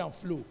energy and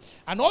flow.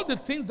 And all the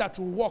things that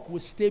will work will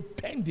stay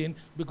pending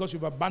because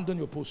you've abandoned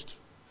your post.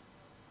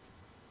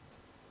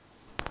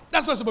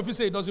 That's why some of you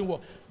say it doesn't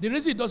work. The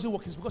reason it doesn't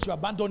work is because you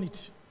abandon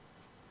it.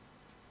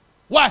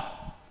 Why?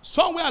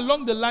 Somewhere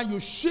along the line, you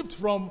shift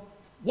from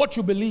what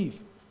you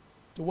believe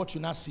to what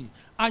you now see.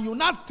 And you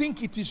now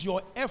think it is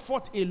your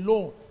effort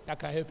alone that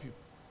can help you.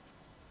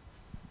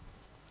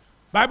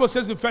 Bible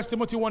says in 1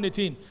 Timothy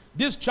 1:18,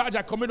 this charge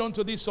I commit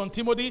unto thee, son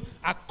Timothy,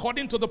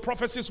 according to the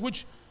prophecies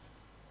which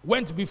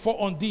went before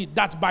on thee,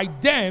 that by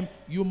them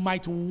you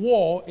might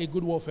war a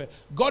good warfare.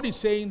 God is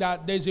saying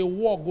that there's a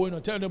war going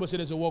on. Tell your neighbor, say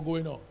there's a war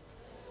going on.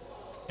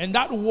 And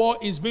that war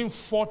is being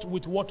fought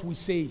with what we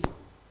say.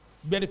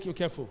 Better be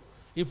careful.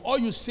 If all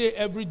you say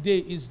every day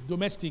is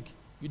domestic,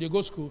 you dey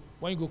go school,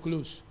 when you go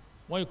close,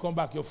 when you come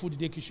back, your food is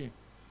in the kitchen.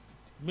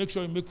 Make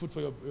sure you make food for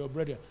your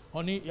brother.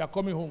 Honey, you are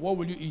coming home, what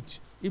will you eat?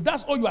 If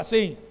that's all you are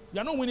saying, you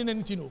are not winning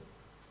anything. No.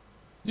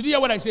 Did you hear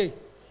what I say?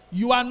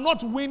 You are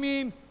not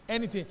winning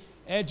anything.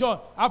 John,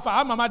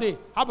 how mama day,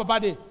 how papa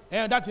day,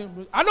 that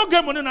thing. I don't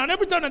get money now. And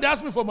every time they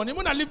ask me for money,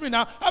 when I leave me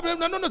now, I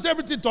don't say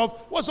everything tough.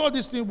 What's all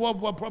this thing?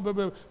 What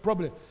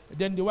problem?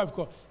 Then the wife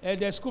call.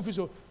 The school fees.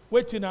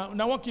 Waiting now.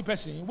 Now one key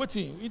person.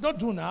 Waiting. You don't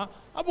do now.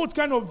 About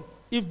kind of.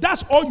 If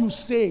that's all you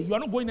say, you are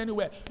not going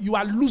anywhere. You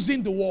are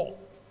losing the war.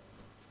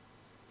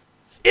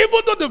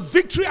 Even though the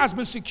victory has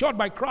been secured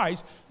by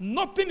Christ,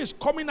 nothing is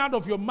coming out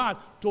of your mouth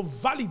to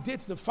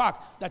validate the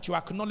fact that you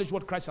acknowledge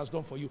what Christ has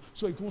done for you.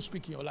 So it won't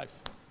speak in your life.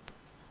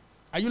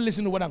 Are you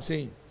listening to what I'm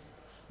saying?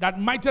 That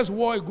mightest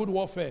war a good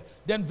warfare.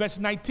 Then verse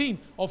 19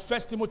 of 1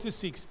 Timothy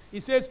 6.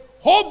 It says,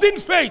 holding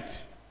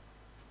faith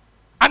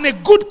and a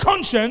good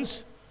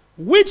conscience,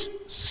 which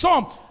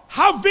some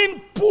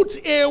having put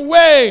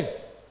away.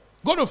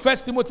 Go to 1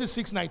 Timothy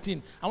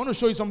 6:19. I want to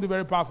show you something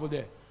very powerful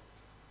there.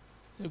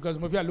 Because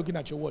if you are looking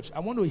at your watch, I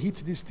want to hit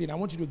this thing. I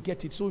want you to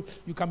get it so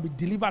you can be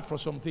delivered for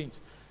some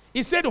things.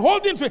 He said,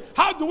 holding faith.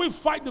 How do we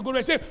fight the good fight?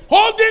 He said,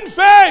 holding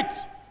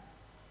faith.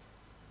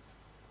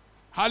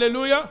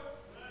 Hallelujah.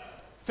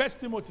 1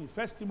 Timothy.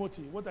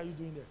 What are you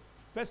doing there?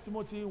 1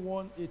 Timothy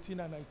 1:18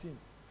 and 19.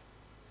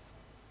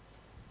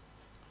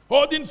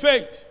 Holding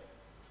faith.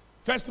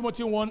 1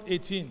 Timothy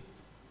 1:18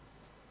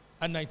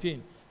 and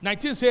 19.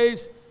 19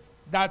 says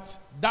that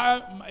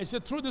it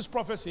said, through this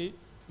prophecy,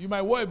 you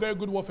might war a very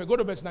good warfare. Go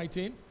to verse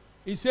 19.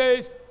 It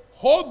says,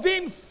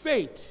 holding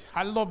faith.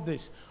 I love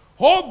this.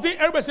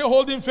 Everybody say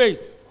holding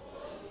faith.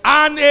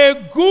 And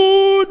a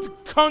good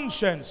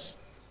conscience.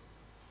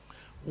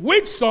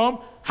 Which some,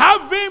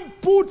 having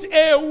put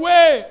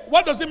away.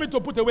 What does it mean to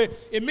put away?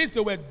 It means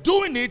they were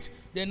doing it,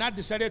 they now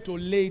decided to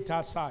lay it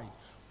aside.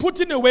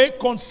 Putting away,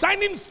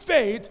 concerning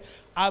faith,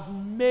 have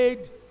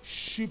made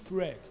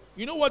shipwreck.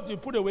 You know what they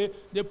put away?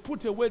 They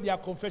put away their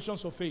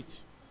confessions of faith.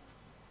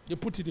 They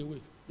put it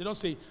away. They don't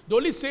say it. They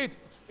only say it,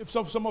 if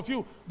some of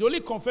you, the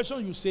only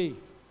confession you say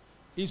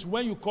is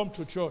when you come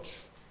to church.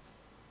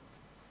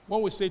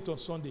 When we say it on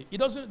Sunday.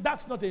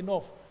 That's not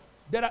enough.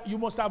 You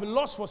must have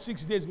lost for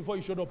 6 days before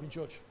you showed up in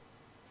church.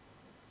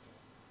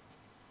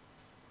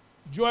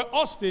 Joel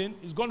Austin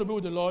is going to be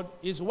with the Lord.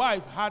 His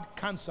wife had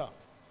cancer,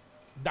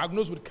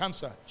 diagnosed with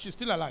cancer. She's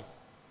still alive.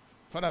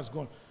 Father's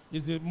gone.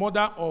 Is the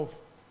mother of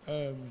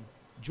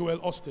Joel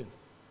Austin.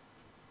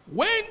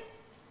 When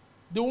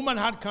the woman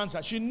had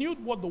cancer, she knew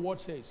what the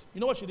word says.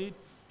 You know what she did?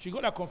 She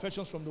got her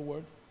confessions from the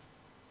word.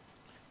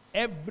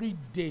 Every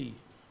day,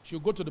 she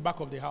would go to the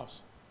back of the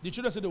house. The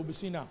children said they will be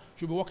seen now.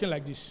 She'll be walking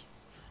like this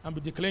and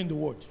be declaring the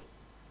word.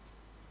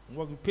 And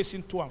we'll be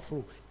pacing to and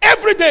fro.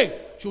 Every day,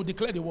 she would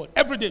declare the word.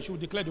 Every day, she would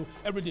declare the word.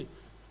 Every day.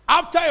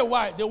 After a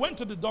while, they went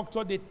to the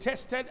doctor. They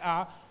tested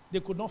her.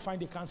 They could not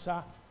find the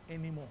cancer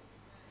anymore.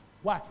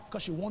 Why?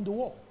 Because she won the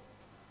war.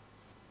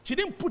 She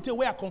didn't put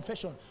away her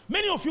confession.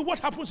 Many of you, what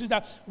happens is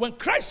that when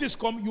crisis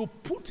comes, you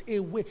put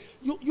away.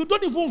 You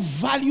don't even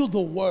value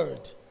the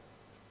word.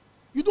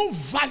 You don't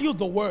value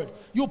the word.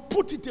 You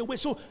put it away.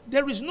 So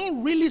there is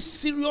no really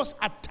serious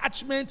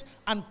attachment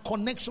and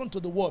connection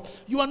to the word.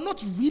 You are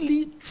not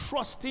really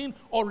trusting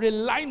or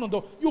relying on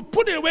the. You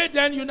put it away,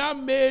 then you now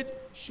made.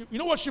 You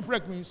know what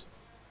shipwreck means?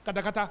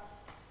 Katakata.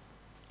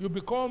 You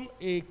become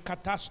a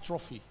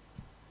catastrophe,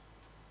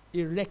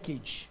 a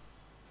wreckage.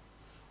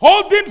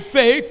 Holding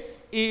faith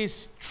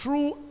is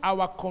through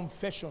our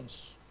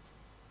confessions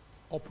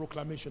or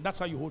proclamation. That's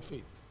how you hold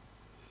faith.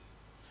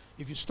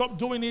 If you stop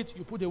doing it,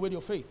 you put away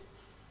your faith.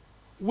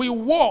 We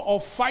war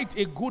or fight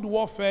a good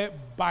warfare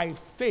by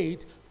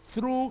faith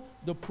through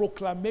the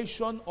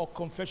proclamation or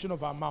confession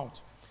of our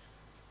mouth.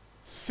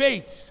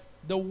 Faith,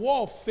 the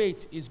war of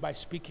faith is by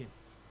speaking.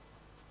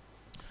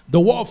 The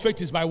war of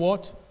faith is by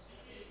what?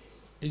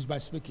 Is by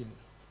speaking.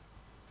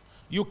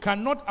 You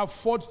cannot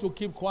afford to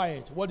keep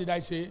quiet. What did I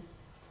say?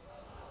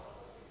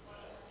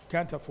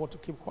 Can't afford to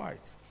keep quiet.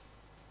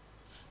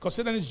 Because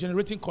Satan is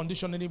generating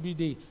conditioning every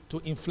day to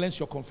influence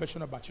your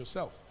confession about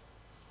yourself.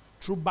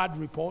 Through bad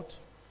report,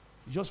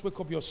 you just wake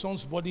up, your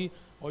son's body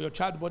or your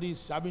child's body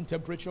is having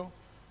temperature,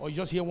 or you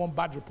just hear one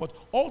bad report.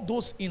 All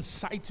those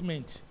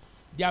incitement,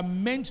 they are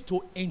meant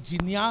to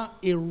engineer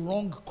a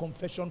wrong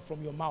confession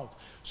from your mouth,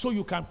 so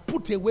you can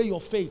put away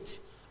your faith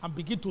and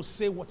begin to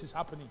say what is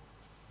happening.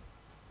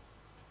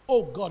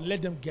 Oh God,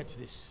 let them get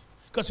this.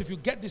 Because if you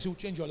get this, it will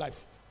change your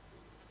life.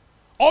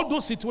 All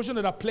those situations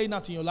that are playing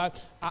out in your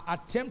life are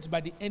attempts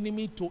by the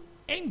enemy to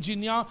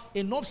engineer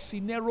enough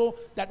scenario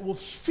that will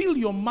fill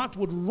your mouth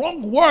with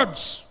wrong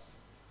words.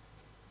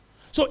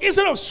 So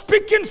instead of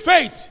speaking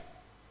faith,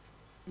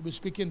 you'll be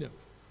speaking them.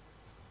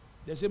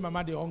 They say,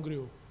 Mama, they're hungry.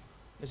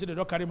 They say they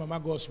don't carry Mama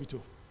go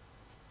hospital.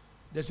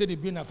 They say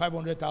they've been at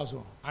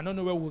 500,000. I don't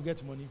know where we'll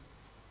get money.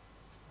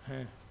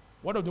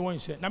 What of the one you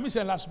said? Now, me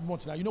said last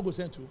month, now you know go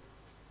send to.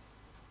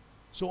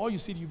 So all you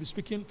see, you'll be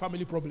speaking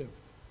family problem.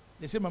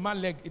 They say, Mama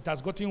leg, it has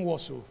gotten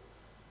worse. So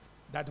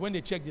that when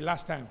they checked the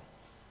last time,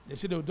 they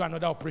say they'll do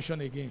another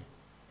operation again.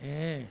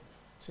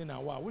 Say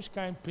now, wow, which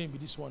kind of pain be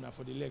this one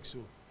for the leg? So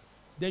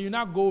then you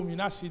now go home, you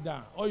now sit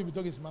down. All you be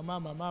talking is Mama,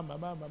 Mama, Mama,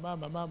 Mama,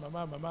 Mama, Mama,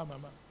 Mama,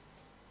 Mama.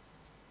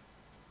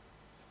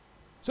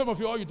 Some of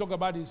you, all you talk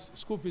about is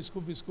school fees,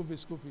 school fees, school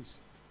fees, school fees.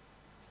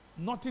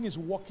 Nothing is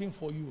working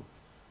for you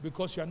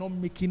because you are not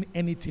making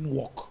anything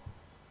work.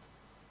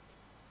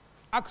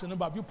 Ask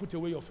another, have you put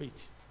away your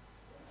faith?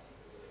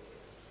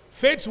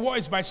 Faith's war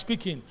is by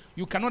speaking.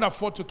 You cannot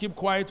afford to keep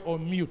quiet or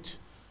mute.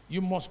 You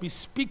must be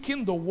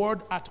speaking the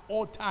word at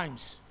all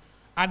times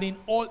and in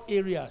all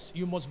areas.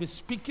 You must be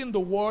speaking the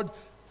word.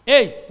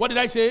 Hey, what did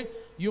I say?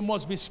 You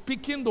must be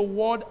speaking the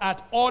word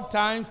at all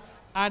times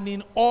and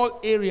in all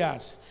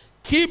areas.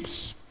 Keep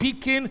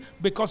speaking,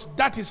 because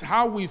that is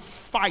how we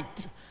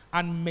fight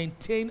and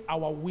maintain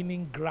our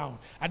winning ground.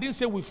 I didn't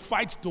say we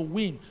fight to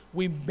win.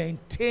 We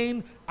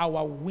maintain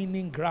our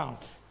winning ground.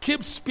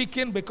 Keep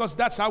speaking, because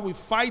that's how we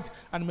fight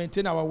and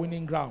maintain our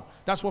winning ground.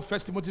 That's what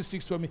 1 Timothy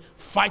 6 told me.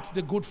 Fight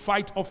the good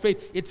fight of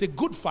faith. It's a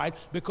good fight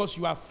because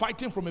you are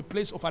fighting from a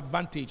place of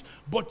advantage.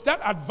 But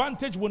that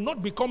advantage will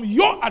not become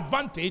your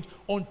advantage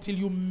until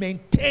you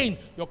maintain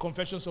your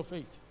confessions of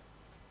faith.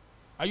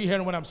 Are you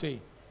hearing what I'm saying?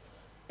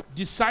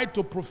 Decide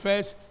to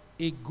profess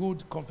a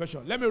good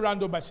confession. Let me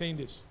round up by saying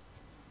this.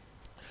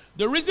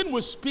 The reason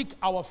we speak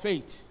our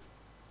faith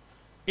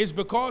is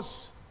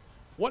because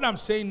what I'm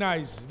saying now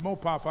is more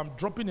powerful. I'm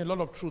dropping a lot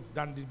of truth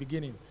than the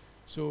beginning.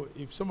 So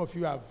if some of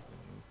you have,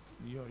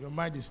 your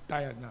mind is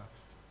tired now,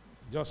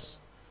 just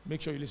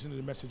make sure you listen to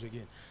the message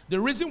again. The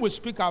reason we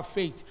speak our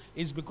faith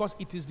is because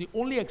it is the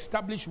only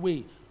established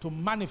way to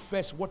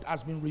manifest what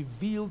has been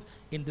revealed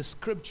in the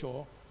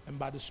scripture and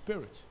by the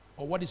Spirit,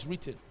 or what is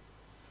written.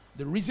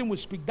 The reason we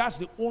speak, that's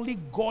the only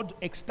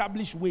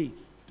God-established way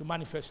to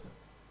manifest them.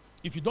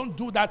 If you don't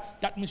do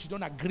that, that means you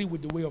don't agree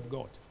with the way of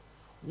God.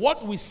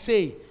 What we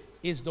say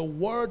is the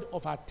word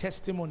of our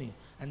testimony,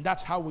 and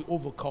that's how we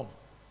overcome.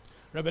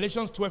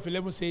 Revelations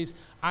 12:11 says,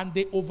 and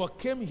they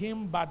overcame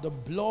him by the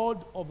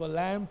blood of the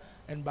Lamb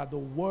and by the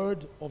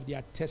word of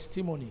their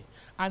testimony,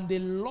 and they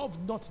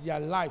loved not their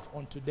life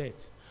unto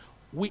death.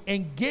 We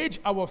engage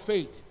our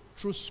faith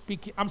through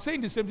speaking. I'm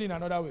saying the same thing in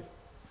another way.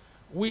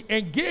 We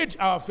engage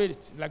our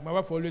faith, like my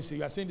wife always says,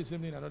 you are saying the same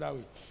thing in another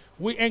way.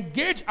 We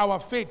engage our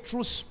faith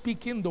through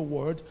speaking the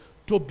word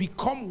to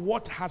become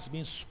what has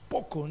been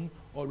spoken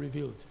or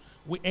revealed.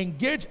 We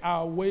engage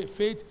our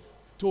faith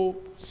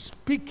to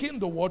speaking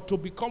the word to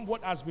become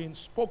what has been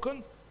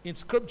spoken in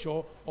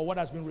scripture or what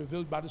has been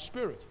revealed by the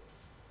Spirit.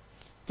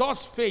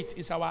 Thus, faith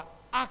is our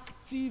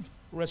active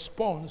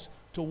response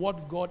to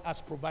what God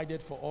has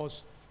provided for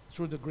us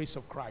through the grace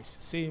of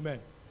Christ. Say amen.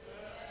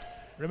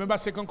 Remember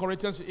 2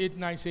 Corinthians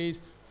 8:9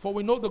 says, for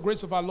we know the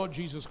grace of our Lord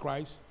Jesus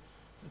Christ.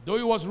 Though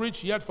he was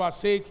rich, yet for our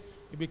sake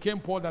he became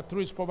poor, that through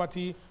his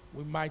poverty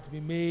we might be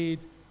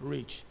made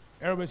rich.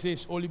 Everybody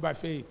says, only by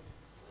faith.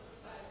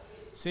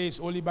 Says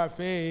only by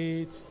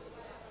faith.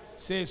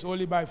 Says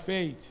only by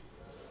faith.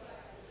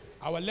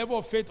 Our level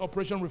of faith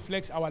operation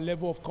reflects our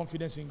level of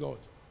confidence in God.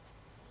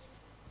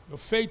 Your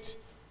faith,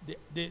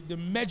 the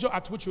measure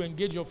at which you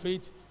engage your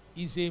faith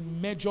is a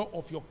measure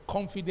of your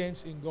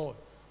confidence in God.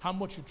 How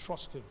much you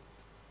trust him.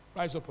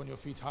 Rise up on your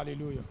feet.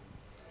 Hallelujah.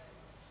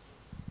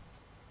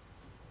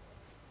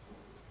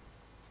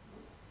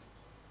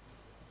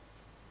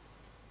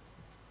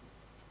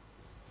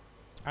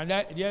 And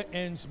that there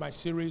ends my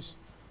series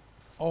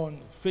on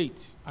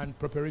faith and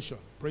preparation.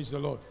 Praise the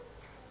Lord.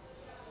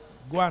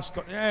 Go and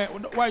start.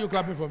 Why are you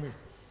clapping for me?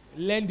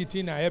 learn the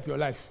thing and help your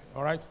life.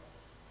 All right?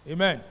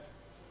 Amen.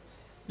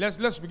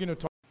 Let's begin to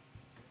talk.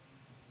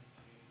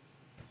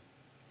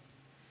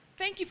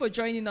 Thank you for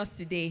joining us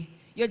today.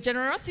 Your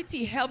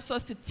generosity helps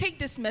us to take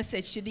this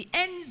message to the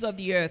ends of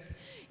the earth.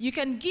 You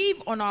can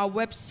give on our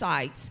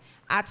website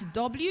at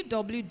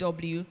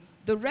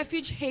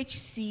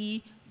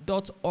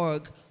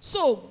www.therefugehc.org.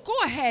 So go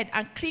ahead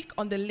and click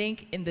on the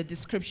link in the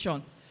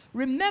description.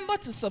 Remember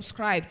to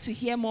subscribe to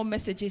hear more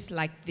messages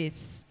like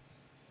this.